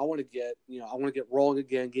 all right, I want to get rolling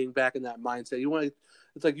again, getting back in that mindset.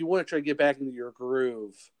 It's like you want to try to get back into your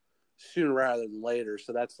groove sooner rather than later.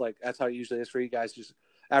 So that's how it usually is for you guys. Just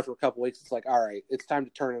after a couple weeks, it's like, all right, it's time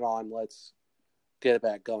to turn it on. Let's get it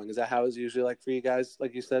back going. Is that how it's usually like for you guys?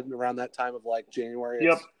 Like you said, around that time of like January.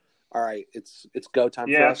 Yep. All right, it's go time.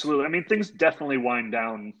 Yeah, for us. absolutely. I mean, things definitely wind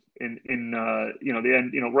down in the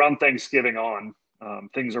end. Around Thanksgiving on.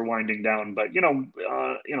 Things are winding down, but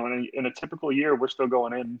in a typical year, we're still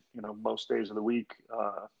going in, most days of the week,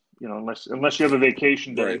 unless you have a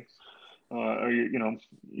vacation day, or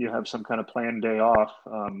you have some kind of planned day off.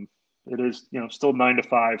 It is, still 9 to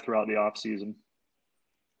 5 throughout the off season.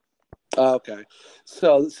 Okay.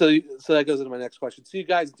 So that goes into my next question. So you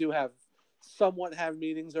guys do somewhat have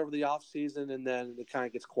meetings over the off season, and then it kind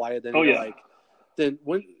of gets quiet. Then then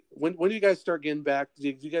when do you guys start getting back? Do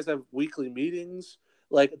you guys have weekly meetings,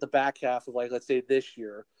 like at the back half of, like, let's say this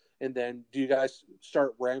year? And then do you guys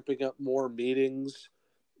start ramping up more meetings,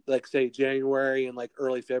 like, say, January and like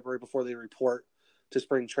early February before they report to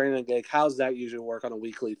spring training? Like, how's that usually work on a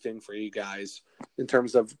weekly thing for you guys in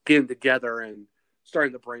terms of getting together and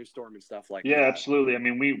starting to brainstorm and stuff like that? Yeah, absolutely. I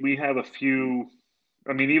mean, we have a few,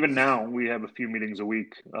 even now we have a few meetings a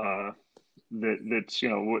week, that's,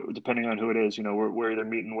 depending on who it is, we're either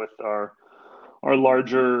meeting with our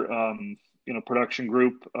larger, production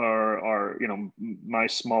group, or our, my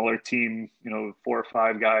smaller team, 4 or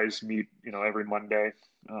 5 guys meet, every Monday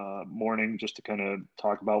morning, just to kind of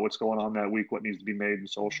talk about what's going on that week, what needs to be made in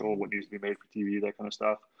social, what needs to be made for TV, that kind of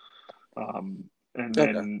stuff. And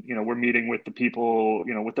then, we're meeting with the people,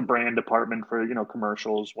 with the brand department for,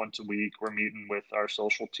 commercials once a week. We're meeting with our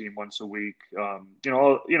social team once a week.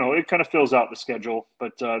 It kind of fills out the schedule,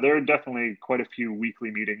 but there are definitely quite a few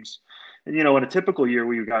weekly meetings. And, in a typical year,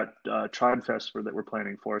 we've got Tribe Fest that we're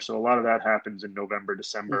planning for. So a lot of that happens in November,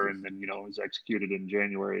 December, and then, is executed in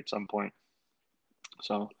January at some point.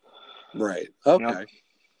 So. Right. Okay.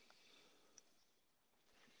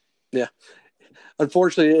 Yeah.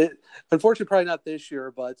 Unfortunately, probably not this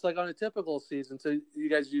year, but it's like on a typical season. So you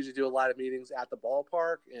guys usually do a lot of meetings at the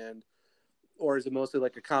ballpark, or is it mostly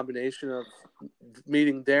like a combination of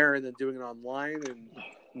meeting there and then doing it online? And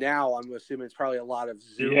now I'm assuming it's probably a lot of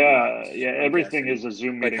Zoom. Yeah, everything is a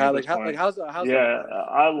Zoom meeting. How's that work?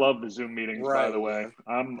 I love the Zoom meetings. Right, by the way,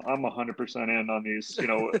 I'm 100% in on these.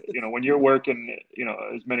 When you're working,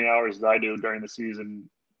 as many hours as I do during the season,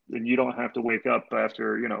 and you don't have to wake up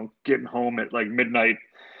after, getting home at like midnight.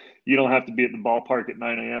 You don't have to be at the ballpark at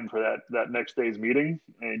 9 a.m. for that next day's meeting.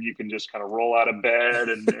 And you can just kind of roll out of bed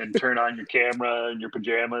and turn on your camera and your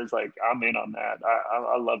pajamas. Like, I'm in on that.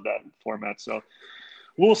 I love that format. So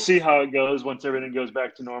we'll see how it goes once everything goes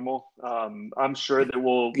back to normal. I'm sure that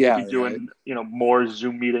we'll be doing, more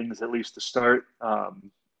Zoom meetings, at least to start.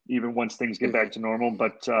 even once things get back to normal.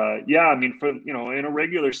 But yeah, I mean, for in a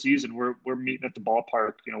regular season, we're meeting at the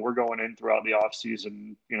ballpark. We're going in throughout the off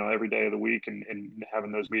season, every day of the week, and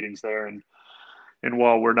having those meetings there. And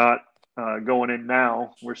while we're not going in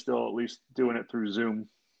now, we're still at least doing it through Zoom.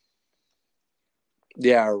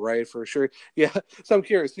 Yeah, right, for sure. Yeah, so I'm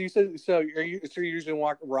curious. So you said you're usually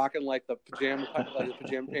rocking like the pajama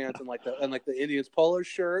pants and like the Indians polo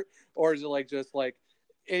shirt, or is it like just like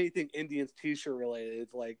anything Indians t-shirt related?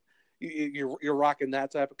 It's like you're rocking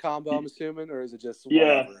that type of combo, I'm assuming, or is it just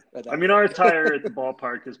whatever? I mean, our attire at the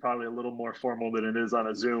ballpark is probably a little more formal than it is on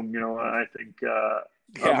a Zoom. I think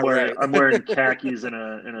I'm wearing khakis and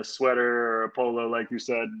a sweater or a polo, like you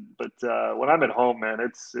said. But when I'm at home, man,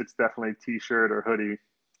 it's definitely t-shirt or hoodie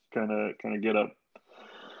kind of get up.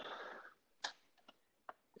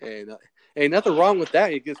 Hey, nothing wrong with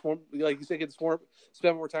that. It gets more, like you said,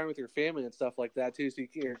 spend more time with your family and stuff like that too. So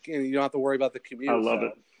you don't have to worry about the commute. I love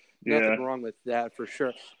it. Yeah. Nothing wrong with that for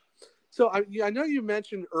sure. So I know you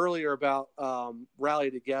mentioned earlier about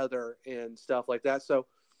Rally Together and stuff like that. So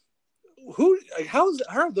how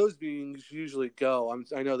are those meetings usually go?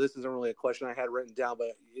 I know this isn't really a question I had written down, but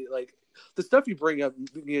like the stuff you bring up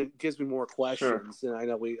gives me more questions. Sure. And I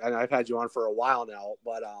know I've had you on for a while now,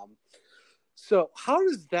 but so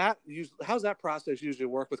how's that process usually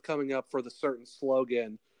work with coming up for the certain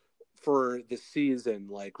slogan for the season,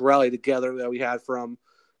 like Rally Together that we had from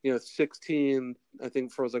 16, I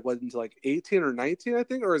think, for into like 18 or 19, I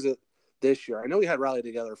think, or is it this year? I know we had Rally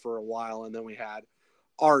Together for a while, and then we had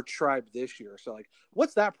Our Tribe this year. So like,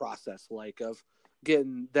 what's that process like of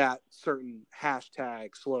getting that certain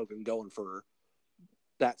hashtag slogan going for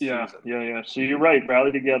that season? Yeah. So you're right.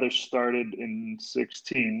 Rally Together started in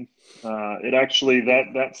 16. It actually,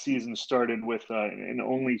 that season started with an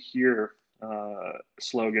Only Here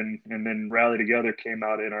slogan, and then Rally Together came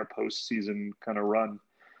out in our postseason kind of run.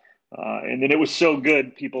 And then it was so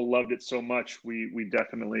good. People loved it so much. We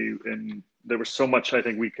definitely, and there was so much I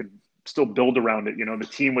think we could still build around it. The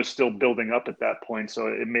team was still building up at that point, so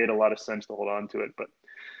it made a lot of sense to hold on to it. But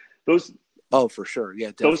for sure. Yeah,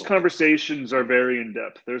 definitely. Those conversations are very in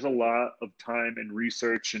depth. There's a lot of time and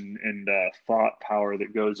research and thought power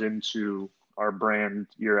that goes into our brand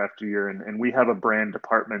year after year. And we have a brand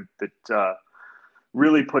department that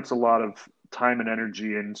really puts a lot of time and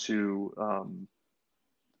energy into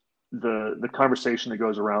the conversation that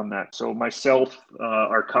goes around that. So myself,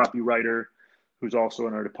 our copywriter, who's also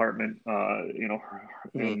in our department,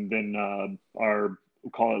 and then our,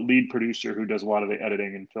 we'll call it lead producer, who does a lot of the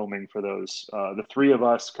editing and filming for those. The three of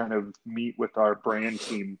us kind of meet with our brand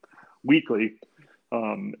team weekly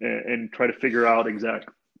and try to figure out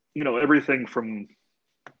everything from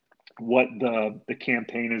what the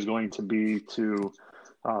campaign is going to be to,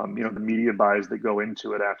 the media buys that go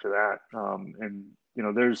into it after that.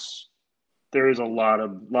 There is a lot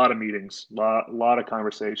of meetings, lot of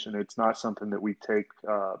conversation. It's not something that we take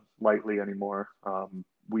lightly anymore.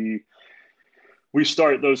 We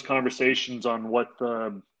start those conversations on what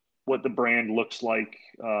the brand looks like,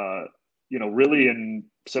 really in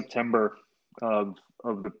September of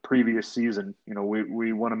the previous season.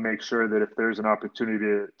 We want to make sure that if there's an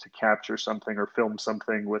opportunity to capture something or film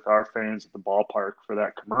something with our fans at the ballpark for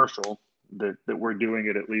that commercial, that we're doing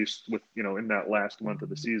it at least with, in that last month of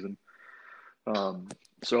the season.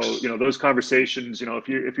 So those conversations,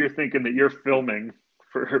 if you're thinking that you're filming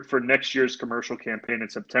for next year's commercial campaign in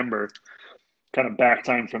September, kind of back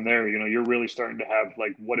time from there, you're really starting to have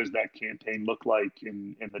like, what does that campaign look like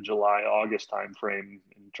in the July, August time frame,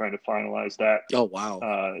 and trying to finalize that. Oh, wow.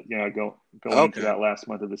 Go into that last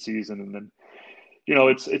month of the season. And then,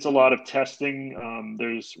 it's a lot of testing.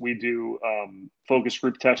 We do focus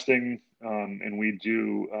group testing, and we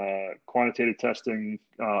do quantitative testing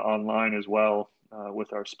online as well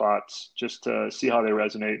with our spots, just to see how they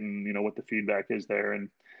resonate and, what the feedback is there. And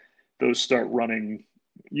those start running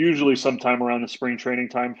usually sometime around the spring training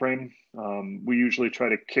time frame. We usually try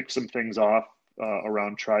to kick some things off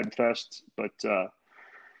around Tribe Fest, but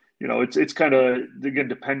it's kind of, again,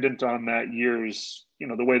 dependent on that year's,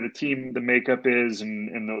 the way the makeup is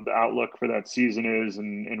and the outlook for that season is,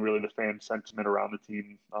 and really the fan sentiment around the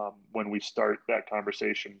team when we start that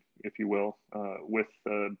conversation, if you will, with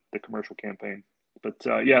the commercial campaign. But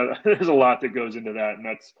there's a lot that goes into that, and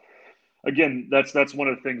that's one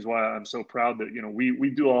of the things why I'm so proud that we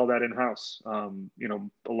do all that in house. A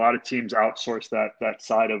lot of teams outsource that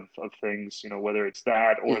side of things. Whether it's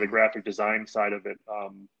that or the graphic design side of it.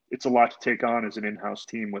 It's a lot to take on as an in-house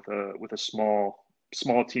team with a small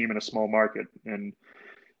team in a small market. And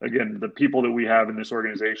again, the people that we have in this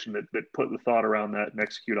organization that put the thought around that and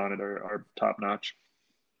execute on it are top notch.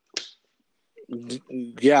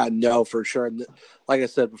 Yeah, no, for sure. And like I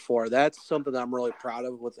said before, that's something that I'm really proud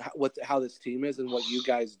of with how this team is and what you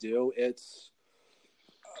guys do.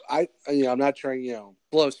 I'm not trying,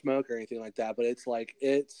 blow smoke or anything like that, but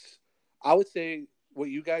I would say what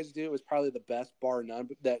you guys do is probably the best, bar none,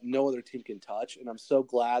 that no other team can touch. And I'm so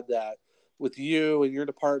glad that with you and your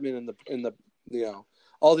department and the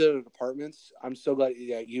all the other departments, I'm so glad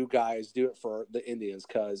that you guys do it for the Indians,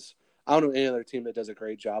 because I don't know any other team that does a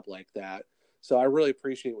great job like that. So I really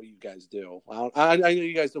appreciate what you guys do. I know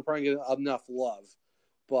you guys don't probably get enough love,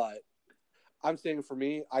 but I'm saying for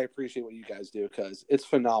me, I appreciate what you guys do because it's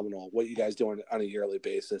phenomenal what you guys do on a yearly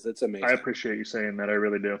basis. It's amazing. I appreciate you saying that. I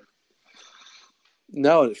really do.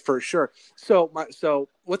 No, for sure. So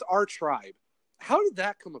with our tribe, how did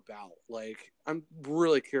that come about? Like, I'm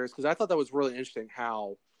really curious because I thought that was really interesting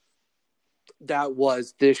how that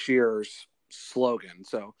was this year's slogan.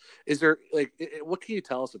 So is there what can you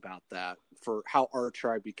tell us about that for how our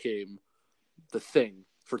tribe became the thing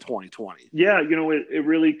for 2020? Yeah, it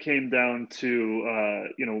really came down to,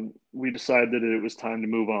 we decided that it was time to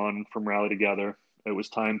move on from Rally Together. It was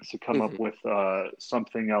time to come up with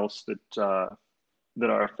something else that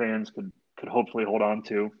our fans could hopefully hold on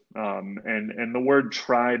to. And the word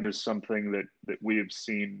tribe is something that we have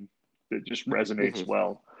seen that just resonates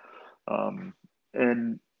well.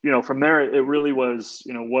 And from there, it really was,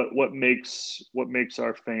 what makes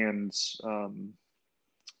our fans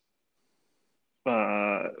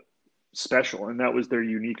special, and that was their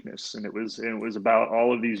uniqueness. And it was about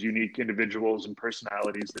all of these unique individuals and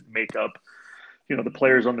personalities that make up, the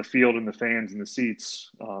players on the field and the fans in the seats.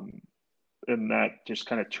 And that just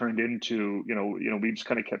kind of turned into, we just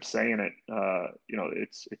kind of kept saying it.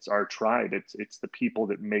 It's our tribe. It's the people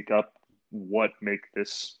that make up what make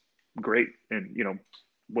this great. And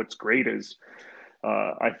what's great is,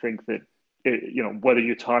 I think that whether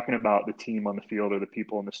you're talking about the team on the field or the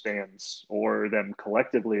people in the stands or them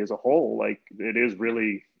collectively as a whole, like it is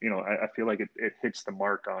really, I feel like it hits the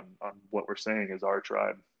mark on what we're saying is our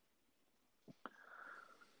tribe.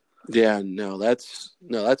 Yeah, that's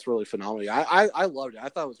really phenomenal. I loved it. I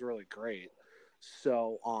thought it was really great.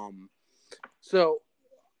 So I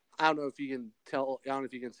don't know if you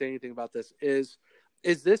can say anything about this. Is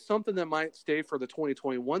this something that might stay for the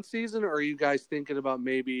 2021 season, or are you guys thinking about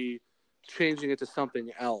maybe changing it to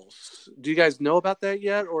something else? Do you guys know about that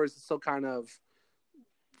yet, or is it still kind of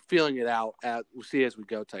feeling it out we'll see as we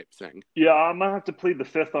go type thing? Yeah, I'm gonna have to plead the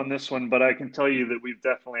fifth on this one, but I can tell you that we've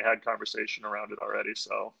definitely had conversation around it already.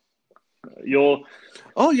 So you'll.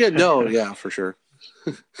 Oh yeah, no, yeah, for sure.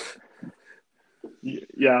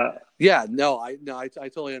 Yeah. Yeah, no, I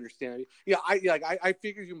totally understand. Yeah, I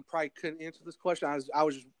figured you probably couldn't answer this question. I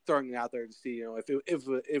was just throwing it out there to see,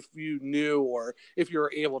 if you knew or if you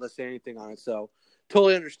were able to say anything on it. So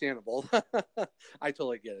totally understandable. I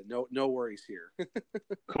totally get it. No worries here.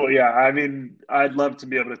 Cool. Yeah, I mean, I'd love to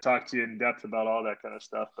be able to talk to you in depth about all that kind of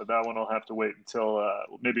stuff, but that one will have to wait until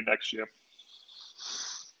maybe next year.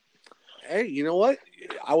 Hey, you know what?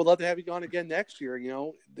 I would love to have you on again next year.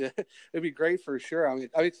 It'd be great for sure. I'm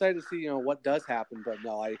excited to see what does happen. But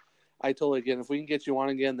no, I totally get it. If we can get you on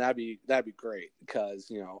again, that'd be great because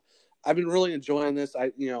I've been really enjoying this.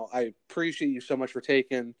 I appreciate you so much for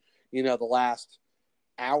taking the last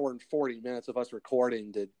hour and 40 minutes of us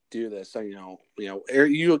recording to do this. So you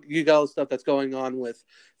got all the stuff that's going on with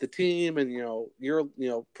the team and your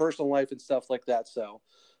personal life and stuff like that. So.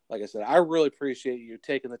 Like I said, I really appreciate you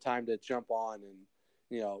taking the time to jump on and,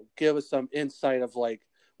 give us some insight of like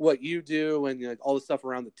what you do and all the stuff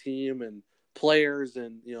around the team and players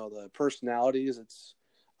and, the personalities.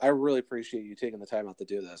 I really appreciate you taking the time out to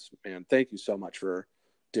do this, man. Thank you so much for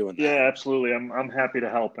doing that. Yeah, absolutely. I'm happy to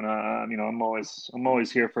help. And I'm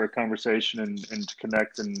always here for a conversation and to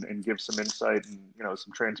connect and give some insight and,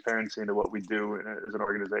 some transparency into what we do as an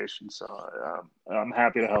organization. So I'm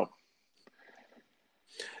happy to help.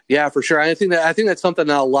 Yeah, for sure. I think that's something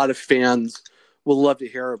that a lot of fans will love to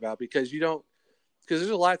hear about because there's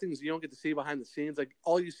a lot of things you don't get to see behind the scenes. Like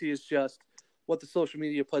all you see is just what the social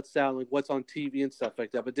media puts out, like what's on TV and stuff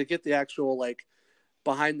like that. But to get the actual like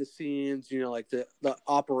behind the scenes, like the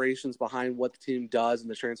operations behind what the team does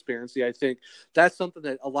and the transparency, I think that's something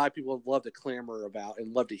that a lot of people would love to clamor about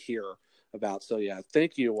and love to hear about. So yeah,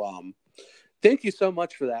 thank you so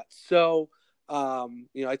much for that. So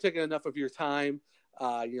I took enough of your time.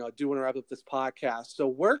 I do want to wrap up this podcast. So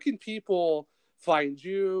where can people find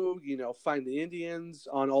you, find the Indians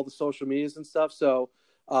on all the social medias and stuff? So,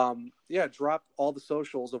 drop all the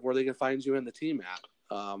socials of where they can find you and the team at,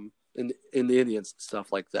 in the Indians and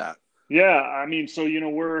stuff like that. Yeah, I mean, so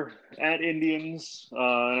we're at Indians.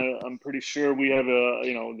 I'm pretty sure we have I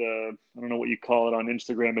don't know what you call it on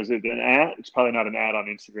Instagram. Is it an ad? It's probably not an ad on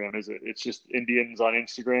Instagram, is it? It's just Indians on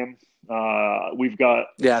Instagram. We've got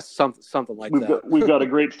something like that. we've got a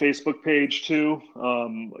great Facebook page too.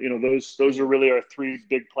 Those are really our three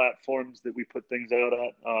big platforms that we put things out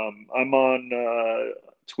at. I'm on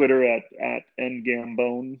Twitter at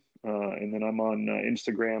 @ngambone, and then I'm on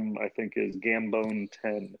Instagram. I think is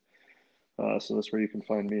Gambone10. So that's where you can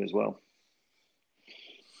find me as well.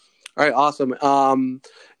 All right, awesome.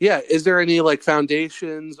 Is there any like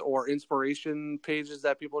foundations or inspiration pages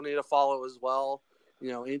that people need to follow as well?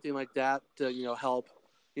 Anything like that to help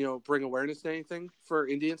bring awareness to anything for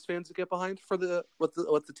Indians fans to get behind for with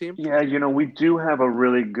the team? Yeah, we do have a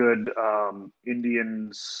really good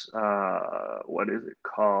Indians. What is it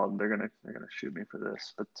called? They're gonna shoot me for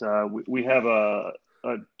this, but we have a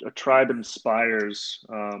Tribe Inspires.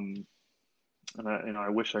 And I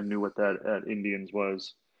wish I knew what that at Indians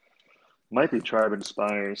was. Might be Tribe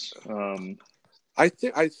Inspires. I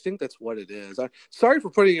think that's what it is. Sorry for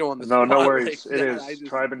putting you on the spot. No worries. Like it is.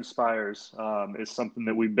 Tribe Inspires is something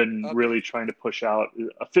that we've been really trying to push out.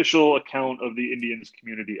 Official account of the Indians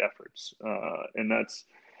community efforts, and that's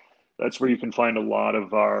where you can find a lot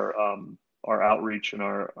of our outreach and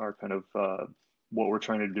our kind of what we're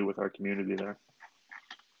trying to do with our community there.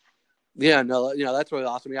 Yeah, no, that's really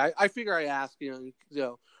awesome. I figure I ask,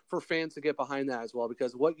 for fans to get behind that as well,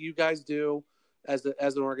 because what you guys do as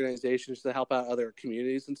an organization is to help out other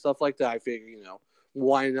communities and stuff like that. I figure,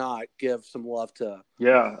 why not give some love to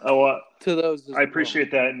to those? I appreciate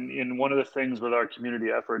that. And one of the things with our community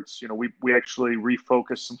efforts, we actually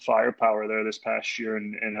refocused some firepower there this past year,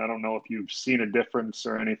 and I don't know if you've seen a difference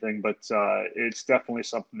or anything, but it's definitely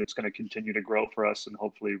something that's going to continue to grow for us and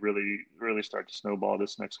hopefully really, really start to snowball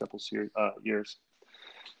this next couple years.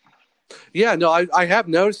 Yeah, no, I have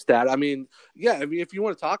noticed that. I mean, if you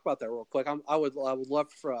want to talk about that real quick, I would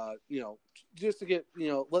love for just to get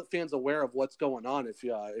let fans aware of what's going on if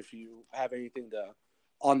you have anything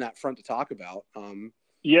on that front to talk about.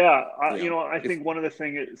 I think one of the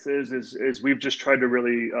things is we've just tried to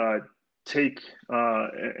really take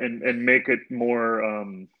and make it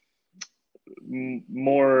more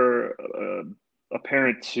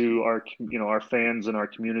apparent to our fans and our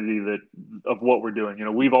community of what we're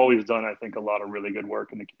doing. We've always done, I think, a lot of really good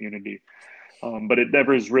work in the community, but it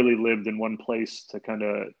never has really lived in one place to kind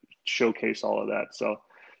of showcase all of that. So,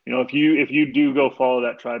 if you do go follow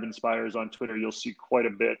that Tribe Inspires on Twitter, you'll see quite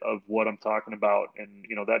a bit of what I'm talking about. And,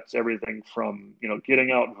 that's everything from,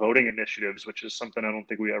 getting out voting initiatives, which is something I don't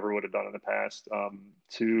think we ever would have done in the past,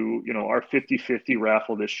 to, our 50-50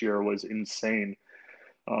 raffle this year was insane.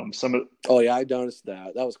 I noticed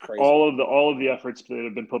that. That was crazy. All of the efforts that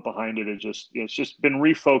have been put behind it it's just been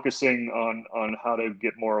refocusing on how to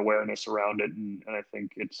get more awareness around it, and I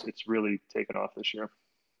think it's really taken off this year.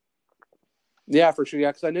 Yeah, for sure.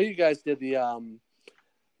 Yeah, because I know you guys did you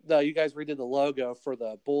guys redid the logo for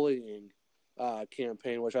the bullying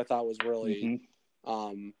campaign, which I thought was really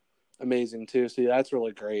amazing too. So that's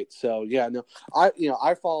really great. So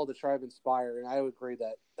I follow the Tribe Inspire, and I would agree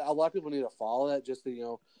that a lot of people need to follow that just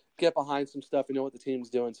to get behind some stuff and know what the team's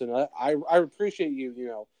doing. So I appreciate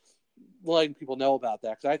you letting people know about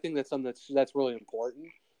that, because I think that's something that's really important.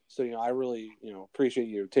 So I really appreciate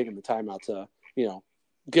you taking the time out to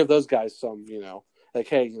give those guys some like,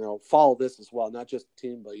 hey, follow this as well, not just the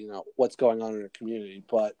team, but what's going on in our community.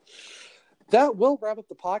 But that will wrap up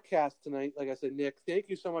the podcast tonight. Like I said, Nick, thank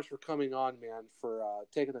you so much for coming on, man, for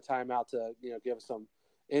taking the time out to give us some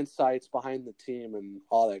insights behind the team and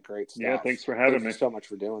all that great stuff. Yeah, thanks for having me. Thank you so much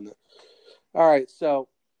for doing that. All right, so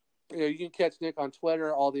you can catch Nick on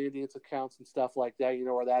Twitter, all the Indians accounts and stuff like that. You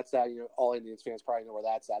know where that's at. All Indians fans probably know where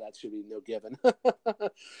that's at. That should be no given.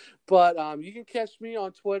 But you can catch me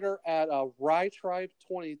on Twitter at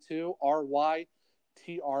RyTribe22, RYTRIBE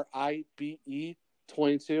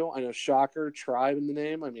 22. I know, shocker, tribe in the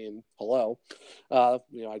name. I mean, hello. I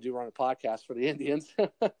do run a podcast for the Indians.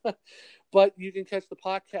 But you can catch the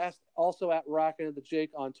podcast also at Rockin' at the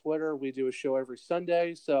Jake on Twitter. We do a show every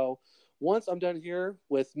Sunday. So once I'm done here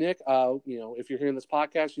with Nick, if you're hearing this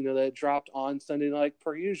podcast, that it dropped on Sunday night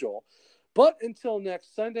per usual. But until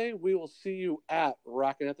next Sunday, we will see you at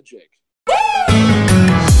Rockin' at the Jake.